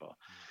basketball.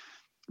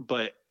 Yeah.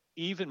 But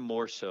even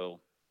more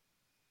so,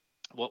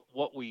 what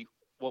what we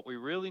what we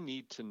really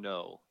need to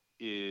know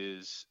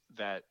is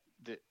that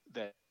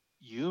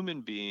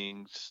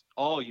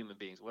all human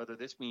beings, whether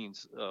this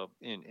means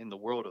in the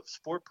world of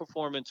sport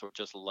performance or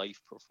just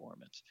life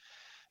performance,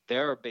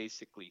 there are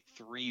basically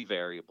three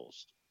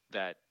variables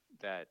that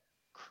that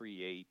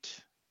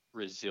create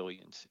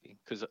resiliency.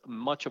 Because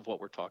much of what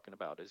we're talking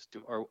about is,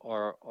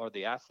 are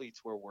the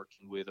athletes we're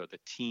working with, or the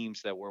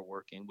teams that we're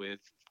working with,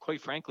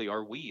 quite frankly,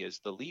 are we as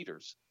the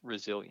leaders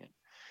resilient?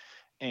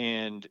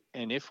 And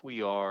if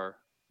we are,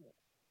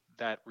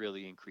 that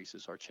really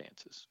increases our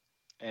chances.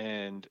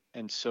 And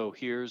so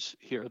here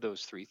are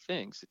those three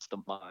things. It's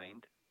the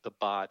mind, the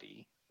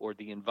body, or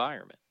the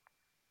environment.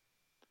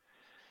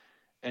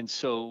 And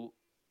so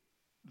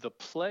the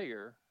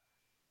player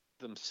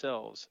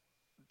themselves,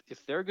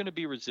 if they're going to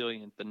be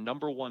resilient, the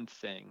number one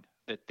thing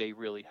that they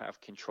really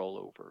have control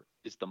over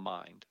is the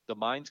mind. The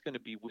mind's going to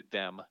be with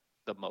them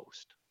the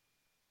most,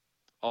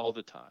 all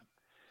the time,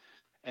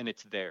 and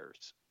it's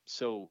theirs.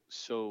 So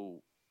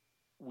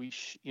we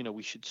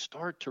should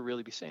start to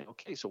really be saying,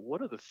 okay, so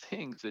what are the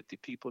things that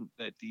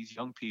these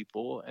young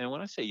people, and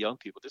when I say young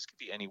people, this could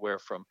be anywhere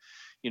from,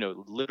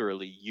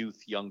 literally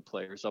youth, young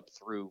players up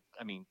through,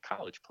 I mean,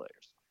 college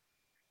players,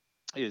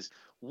 is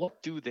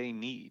what do they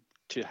need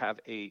to have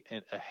a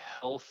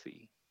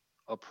healthy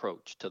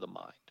approach to the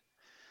mind.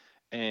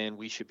 And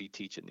we should be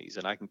teaching these.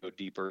 And I can go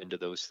deeper into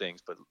those things,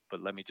 but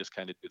let me just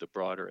kind of do the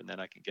broader, and then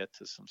I can get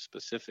to some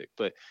specific.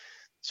 But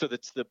so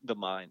that's the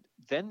mind.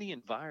 Then the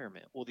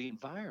environment. Well, the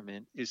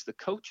environment is the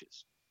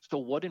coaches. So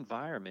what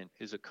environment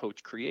is a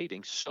coach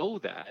creating so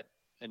that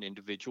an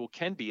individual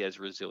can be as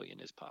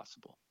resilient as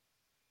possible?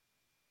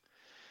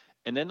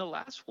 And then the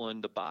last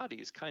one, the body,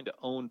 is kind of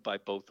owned by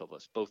both of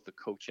us, both the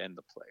coach and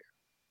the player.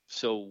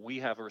 So we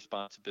have a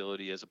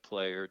responsibility as a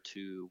player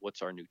to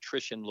what's our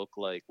nutrition look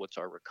like? What's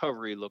our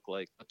recovery look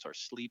like? What's our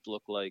sleep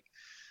look like?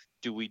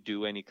 Do we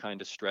do any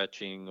kind of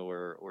stretching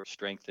or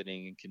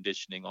strengthening and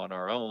conditioning on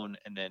our own?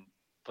 And then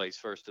vice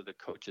versa, the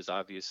coaches,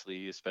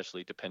 obviously,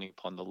 especially depending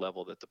upon the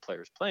level that the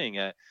player is playing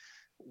at,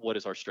 what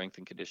does our strength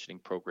and conditioning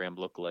program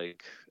look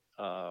like?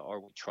 Are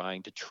we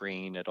trying to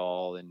train at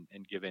all and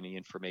give any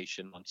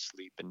information on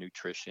sleep and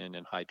nutrition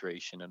and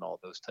hydration and all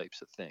those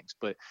types of things?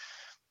 But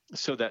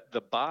so that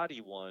the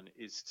body one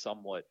is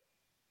somewhat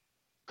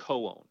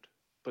co-owned,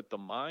 but the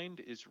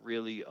mind is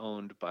really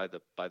owned by the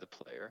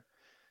player,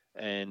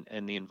 and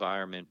the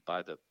environment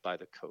by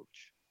the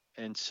coach.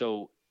 And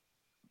so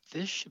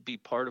this should be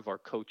part of our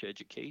coach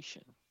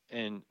education,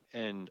 and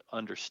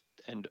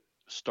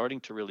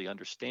starting to really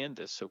understand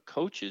this. So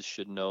coaches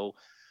should know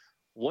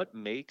what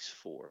makes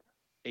for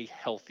a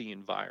healthy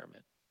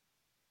environment.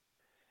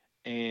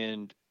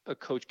 And a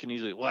coach can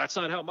easily, well, that's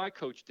not how my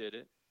coach did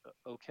it.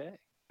 Okay,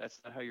 that's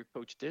not how your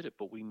coach did it,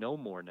 but we know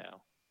more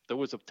now. There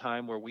was a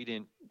time where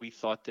we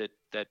thought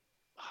that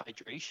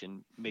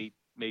hydration made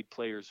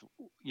players,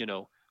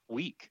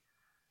 weak.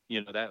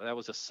 That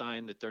was a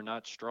sign that they're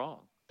not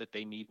strong, that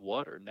they need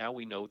water. Now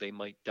we know they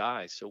might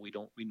die, so we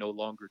no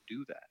longer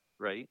do that,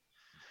 right?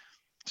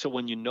 So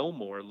when you know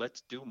more,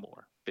 let's do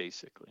more,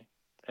 basically.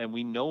 And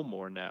we know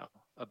more now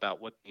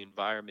about what the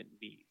environment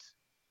needs.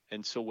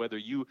 And so whether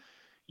you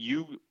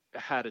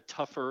had a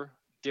tougher,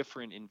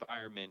 different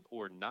environment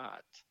or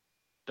not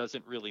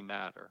doesn't really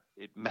matter.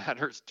 It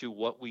matters to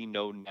what we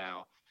know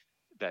now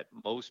that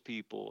most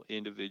people,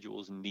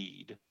 individuals,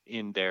 need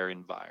in their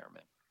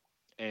environment.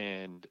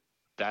 And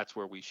that's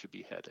where we should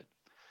be headed.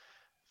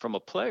 From a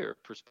player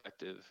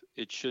perspective,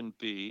 it shouldn't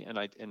be, and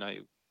I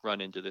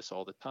run into this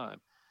all the time.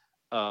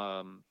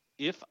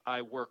 If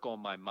I work on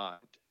my mind,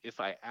 if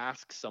I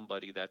ask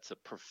somebody that's a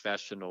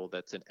professional,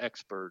 that's an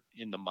expert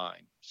in the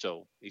mind,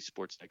 so a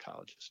sports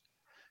psychologist,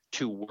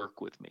 to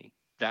work with me,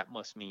 that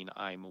must mean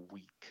I'm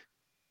weak.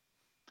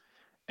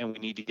 And we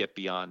need to get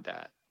beyond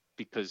that,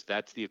 because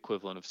that's the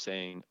equivalent of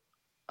saying,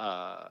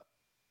 uh,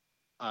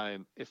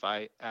 if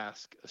I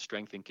ask a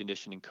strength and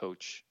conditioning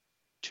coach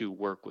to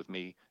work with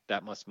me,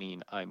 that must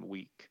mean I'm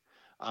weak.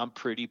 I'm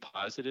pretty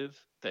positive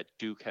that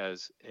Duke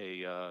has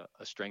a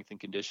strength and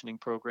conditioning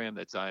program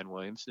that Zion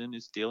Williamson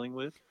is dealing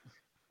with.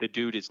 The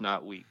dude is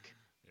not weak.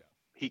 Yeah.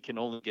 He can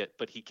only get,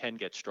 but he can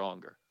get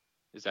stronger.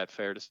 Is that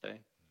fair to say?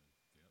 Yep.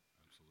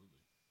 Absolutely.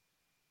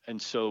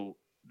 And so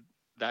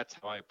that's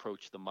how I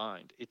approach the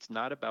mind. It's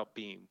not about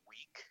being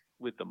weak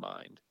with the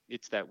mind.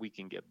 It's that we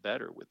can get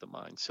better with the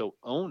mind. So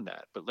own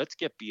that. But let's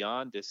get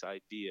beyond this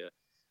idea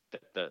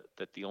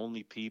that the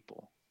only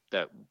people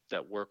that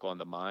that work on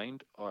the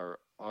mind are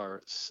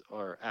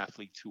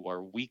athletes who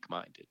are weak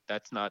minded.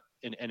 That's not,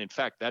 and in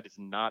fact, that is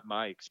not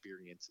my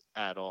experience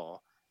at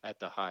all at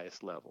the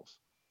highest levels.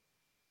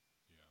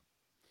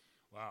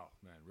 Yeah. Wow,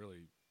 man,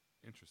 really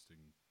interesting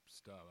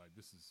stuff.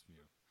 This is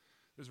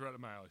this is right up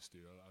my alley, Stu.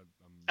 I'm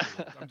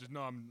really, I'm just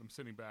no, I'm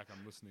sitting back.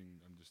 I'm listening.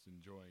 I'm just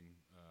enjoying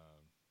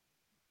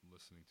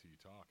listening to you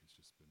talk. It's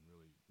just been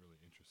really really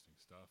interesting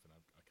stuff, and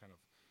I kind of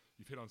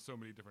you've hit on so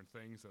many different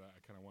things that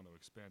I kind of want to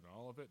expand on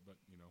all of it. But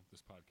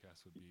this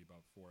podcast would be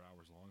about 4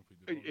 hours long if we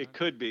did all It that.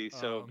 could be,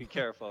 so be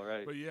careful,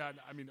 right? But yeah,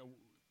 I mean,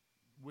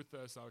 with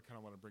this, I kind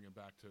of want to bring it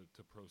back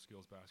to pro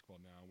skills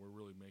basketball now. We're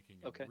really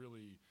making Okay. a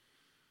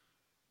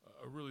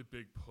really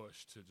big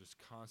push to just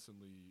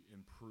constantly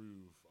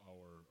improve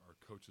our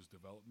coaches'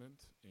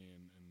 development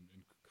and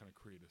kind of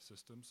create a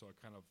system. So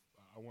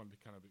I wanted to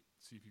kind of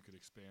see if you could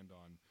expand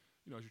on,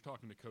 as you're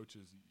talking to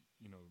coaches,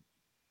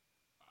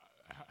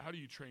 how do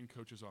you train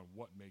coaches on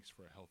what makes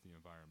for a healthy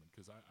environment?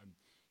 Because I'm,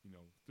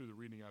 through the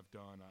reading I've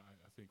done,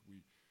 I think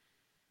we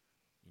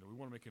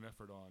want to make an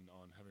effort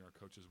on having our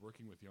coaches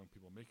working with young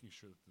people, making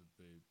sure that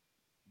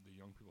the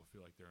young people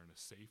feel like they're in a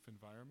safe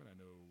environment. I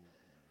know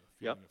a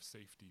feeling of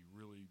safety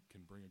really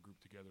can bring a group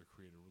together,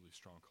 create a really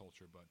strong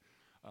culture. But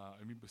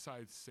I mean,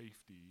 besides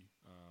safety,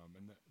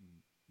 and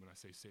when I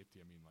say safety,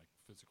 I mean like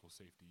physical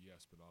safety,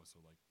 yes, but also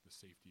like the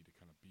safety to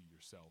kind of be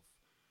yourself.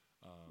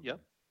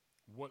 Yep.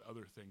 What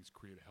other things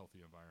create a healthy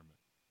environment?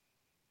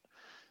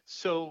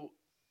 So,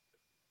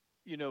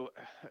 you know,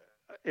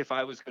 if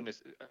I was going to,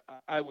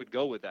 I would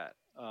go with that.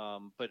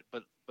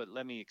 But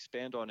let me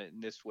expand on it in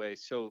this way.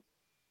 So,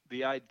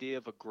 the idea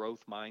of a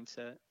growth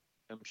mindset.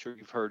 I'm sure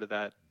you've heard of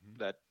that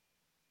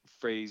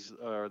phrase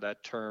or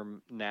that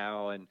term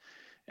now, and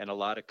a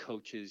lot of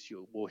coaches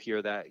you will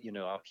hear that.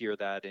 I'll hear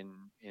that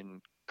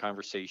in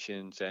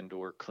conversations and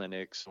or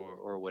clinics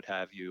or what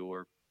have you,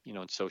 or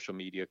in social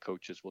media,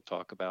 coaches will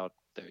talk about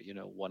their,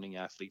 wanting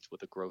athletes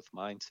with a growth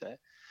mindset.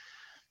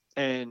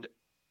 And,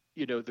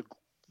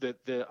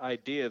 the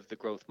idea of the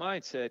growth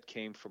mindset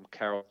came from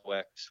Carol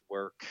Dweck's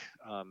work,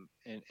 and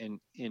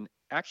in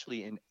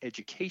actually in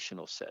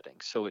educational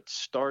settings. So it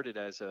started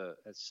as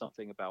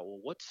something about, well,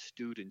 what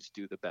students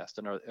do the best,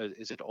 and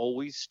is it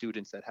always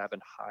students that have a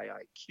high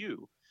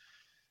IQ?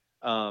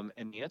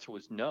 And the answer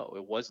was no.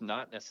 It was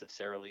not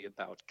necessarily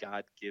about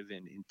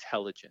God-given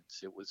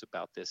intelligence. It was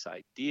about this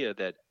idea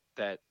that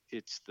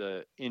it's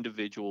the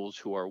individuals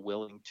who are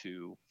willing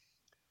to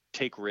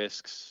take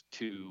risks,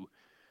 to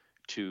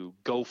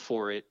go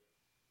for it,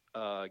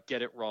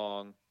 get it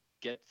wrong,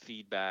 get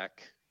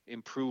feedback,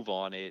 improve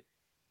on it,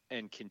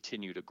 and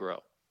continue to grow.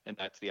 And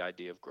that's the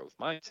idea of growth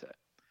mindset.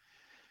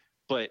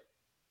 But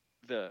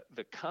the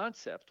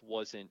concept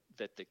wasn't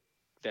that the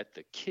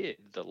kid,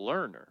 the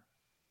learner,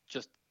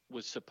 just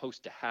was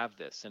supposed to have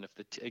this. And if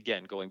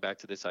again, going back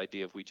to this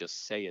idea, if we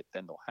just say it,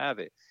 then they'll have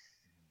it.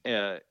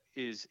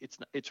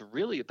 It's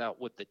really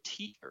about what the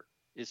teacher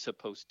is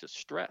supposed to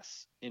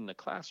stress in the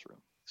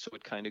classroom. So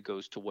it kind of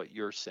goes to what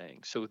you're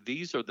saying. So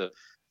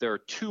there are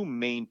two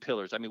main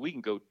pillars. I mean, we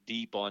can go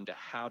deep onto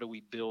how do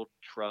we build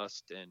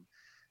trust,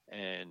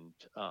 and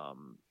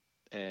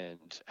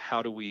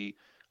how do we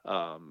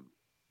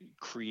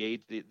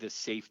create the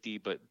safety,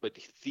 but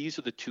these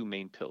are the two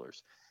main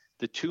pillars.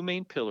 The two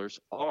main pillars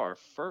are,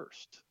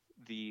 first,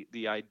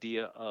 the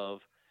idea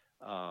of,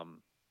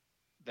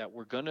 that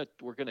we're gonna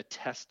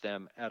test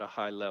them at a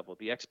high level.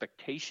 The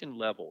expectation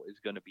level is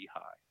going to be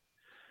high,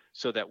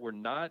 so that we're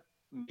not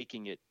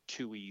making it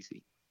too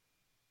easy.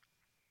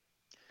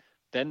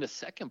 Then the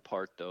second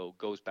part, though,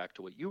 goes back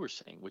to what you were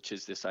saying, which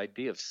is this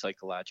idea of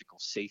psychological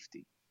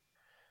safety.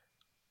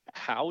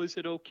 How is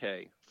it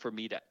okay for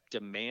me to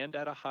demand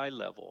at a high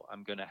level?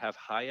 I'm going to have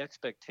high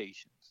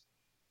expectations,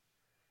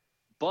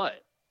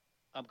 but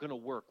I'm going to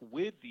work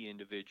with the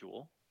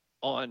individual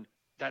on,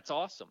 that's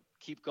awesome.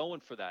 Keep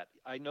going for that.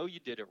 I know you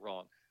did it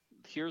wrong.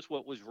 Here's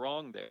what was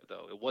wrong there,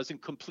 though. It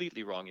wasn't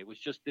completely wrong. It was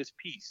just this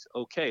piece.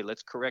 Okay,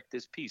 let's correct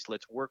this piece.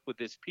 Let's work with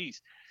this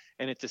piece.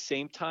 And at the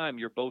same time,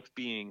 you're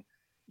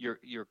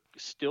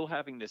still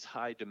having this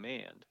high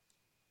demand,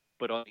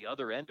 but on the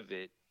other end of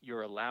it,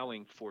 you're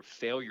allowing for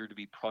failure to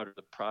be part of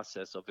the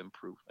process of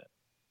improvement.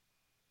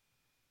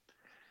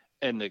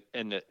 And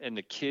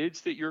the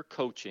kids that you're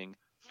coaching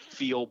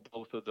feel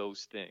both of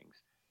those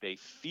things. They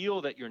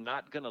feel that you're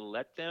not going to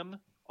let them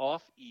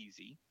off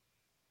easy.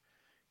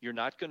 You're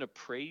not going to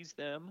praise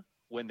them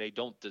when they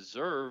don't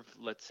deserve,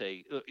 let's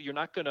say, you're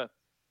not going to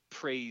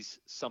praise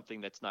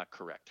something that's not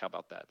correct. How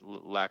about that?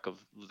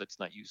 Let's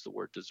not use the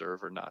word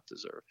deserve or not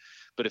deserve.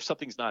 But if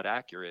something's not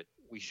accurate,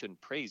 we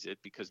shouldn't praise it,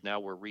 because now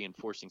we're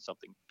reinforcing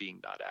something being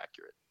not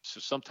accurate. So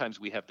sometimes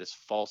we have this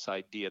false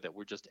idea that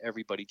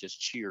everybody just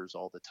cheers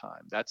all the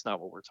time. That's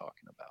not what we're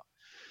talking about.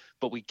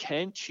 But we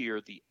can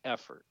cheer the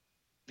effort,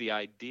 the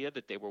idea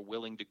that they were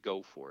willing to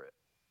go for it.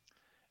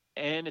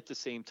 And at the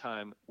same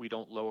time, we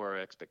don't lower our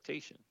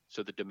expectation.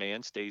 So the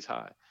demand stays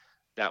high.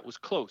 That was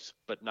close,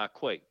 but not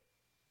quite.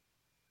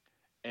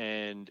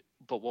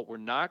 But what we're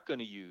not going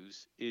to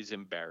use is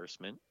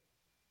embarrassment.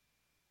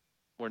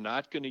 We're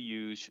not going to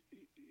use,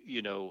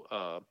 you know,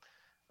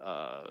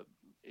 uh,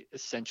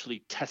 essentially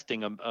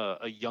testing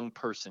a young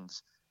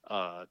person's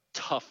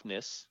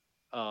toughness,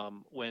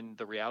 when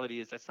the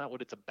reality is that's not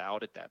what it's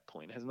about at that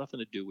point. It has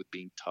nothing to do with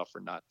being tough or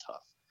not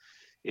tough.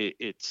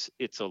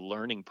 It's a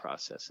learning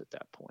process at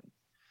that point.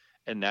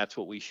 And that's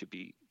what we should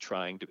be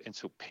trying to. And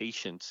so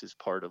patience is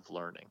part of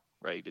learning,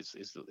 right?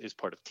 Is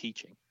part of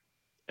teaching.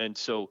 And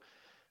so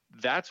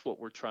that's what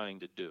we're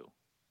trying to do,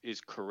 is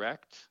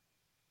correct,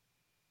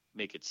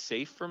 make it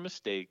safe for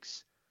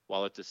mistakes,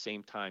 while at the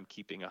same time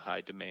keeping a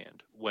high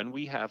demand. When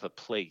we have a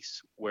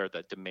place where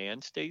the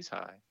demand stays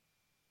high,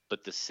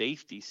 but the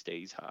safety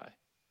stays high,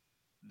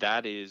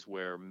 that is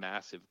where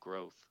massive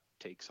growth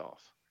takes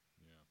off.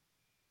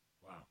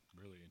 Yeah. Wow.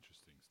 Really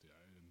interesting, Steve.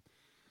 And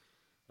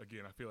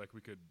again, I feel like we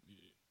could.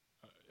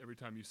 Every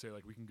time you say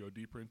like we can go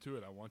deeper into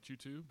it, I want you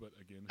to. But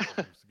again, this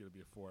is going to be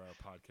a 4-hour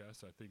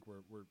podcast. I think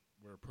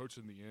we're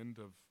approaching the end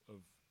of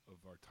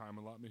our time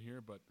allotment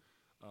here. But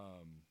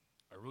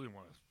I really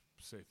want to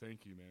say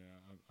thank you,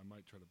 man. I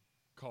might try to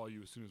call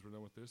you as soon as we're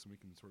done with this, and we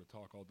can sort of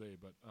talk all day.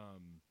 But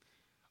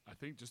I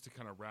think just to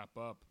kind of wrap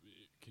up,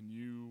 can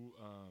you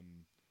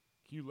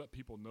let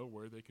people know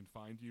where they can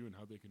find you and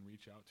how they can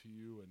reach out to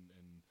you, and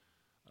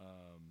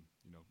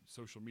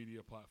social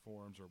media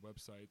platforms or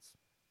websites?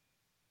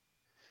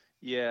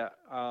 Yeah,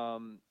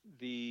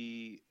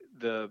 the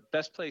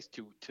best place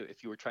to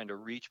if you were trying to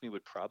reach me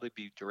would probably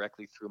be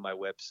directly through my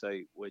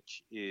website,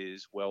 which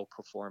is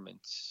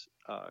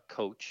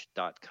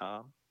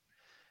wellperformancecoach.com.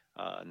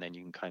 And then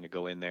you can kind of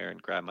go in there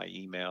and grab my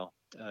email,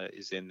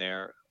 is in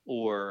there.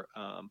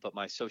 But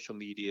my social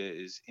media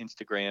is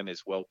Instagram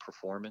is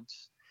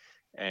wellperformance,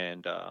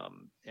 and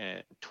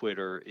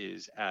Twitter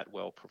is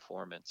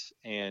 @wellperformance.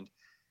 And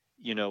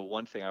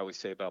one thing I always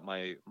say about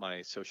my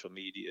social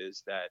media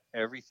is that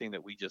everything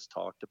that we just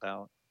talked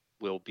about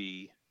will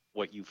be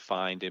what you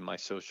find in my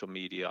social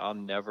media. I'll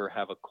never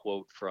have a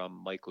quote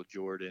from Michael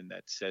Jordan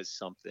that says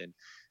something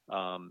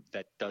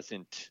that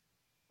doesn't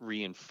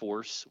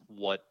reinforce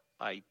what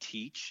I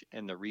teach.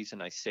 And the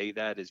reason I say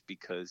that is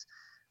because,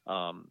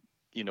 um,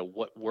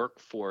 what worked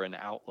for an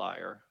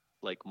outlier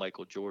like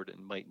Michael Jordan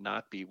might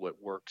not be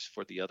what works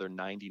for the other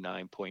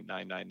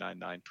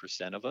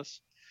 99.9999% of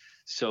us.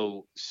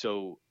 So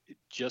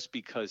just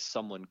because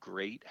someone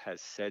great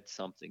has said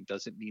something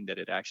doesn't mean that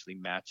it actually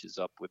matches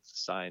up with the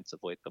science of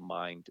what the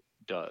mind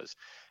does.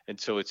 And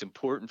so it's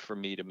important for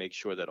me to make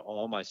sure that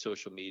all my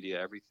social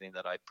media, everything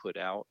that I put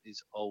out,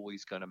 is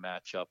always going to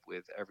match up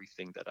with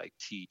everything that I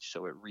teach.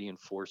 So it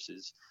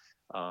reinforces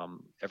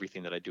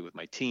everything that I do with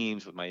my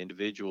teams, with my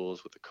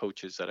individuals, with the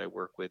coaches that I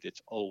work with.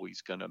 It's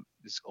always gonna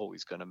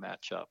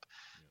match up.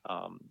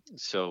 Yeah.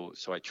 So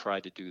I try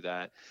to do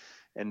that.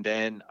 And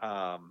then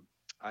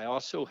I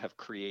also have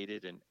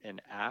created an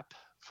app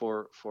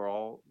for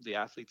all the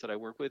athletes that I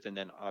work with, and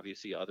then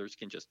obviously others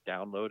can just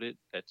download it.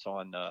 It's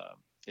on.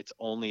 It's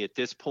only at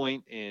this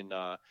point in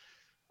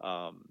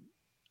um,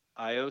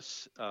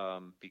 iOS,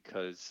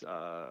 because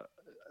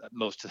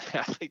most of the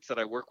athletes that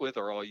I work with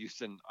are all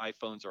using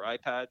iPhones or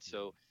iPads.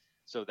 Yeah.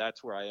 So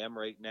that's where I am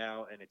right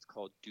now, and it's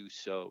called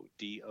DoSo,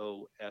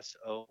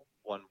 DoSo,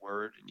 one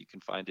word, and you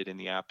can find it in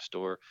the App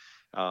Store.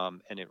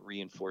 And it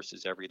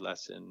reinforces every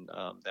lesson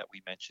that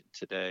we mentioned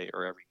today,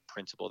 or every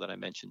principle that I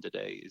mentioned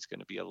today is going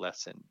to be a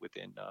lesson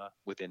within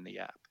the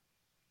app.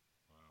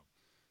 Wow.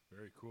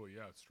 Very cool.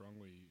 Yeah, I'd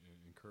strongly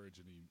encourage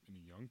any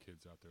young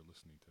kids out there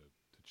listening to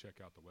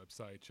check out the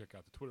website, check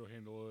out the Twitter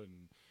handle,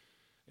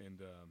 and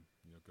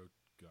go.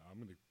 I'm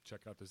going to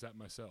check out this app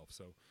myself.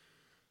 So,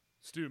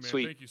 Stu, man,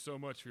 Sweet. thank you so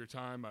much for your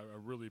time. I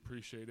really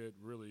appreciate it.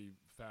 Really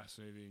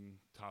fascinating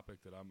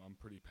topic that I'm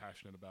pretty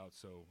passionate about.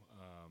 So,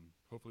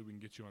 hopefully we can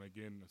get you on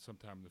again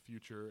sometime in the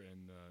future.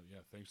 And yeah,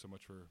 thanks so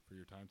much for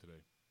your time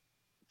today.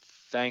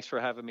 Thanks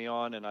for having me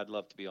on, and I'd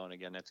love to be on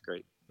again. That's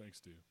great. Thanks,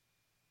 Stu.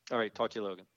 All right, Bye talk to bye. you, Logan.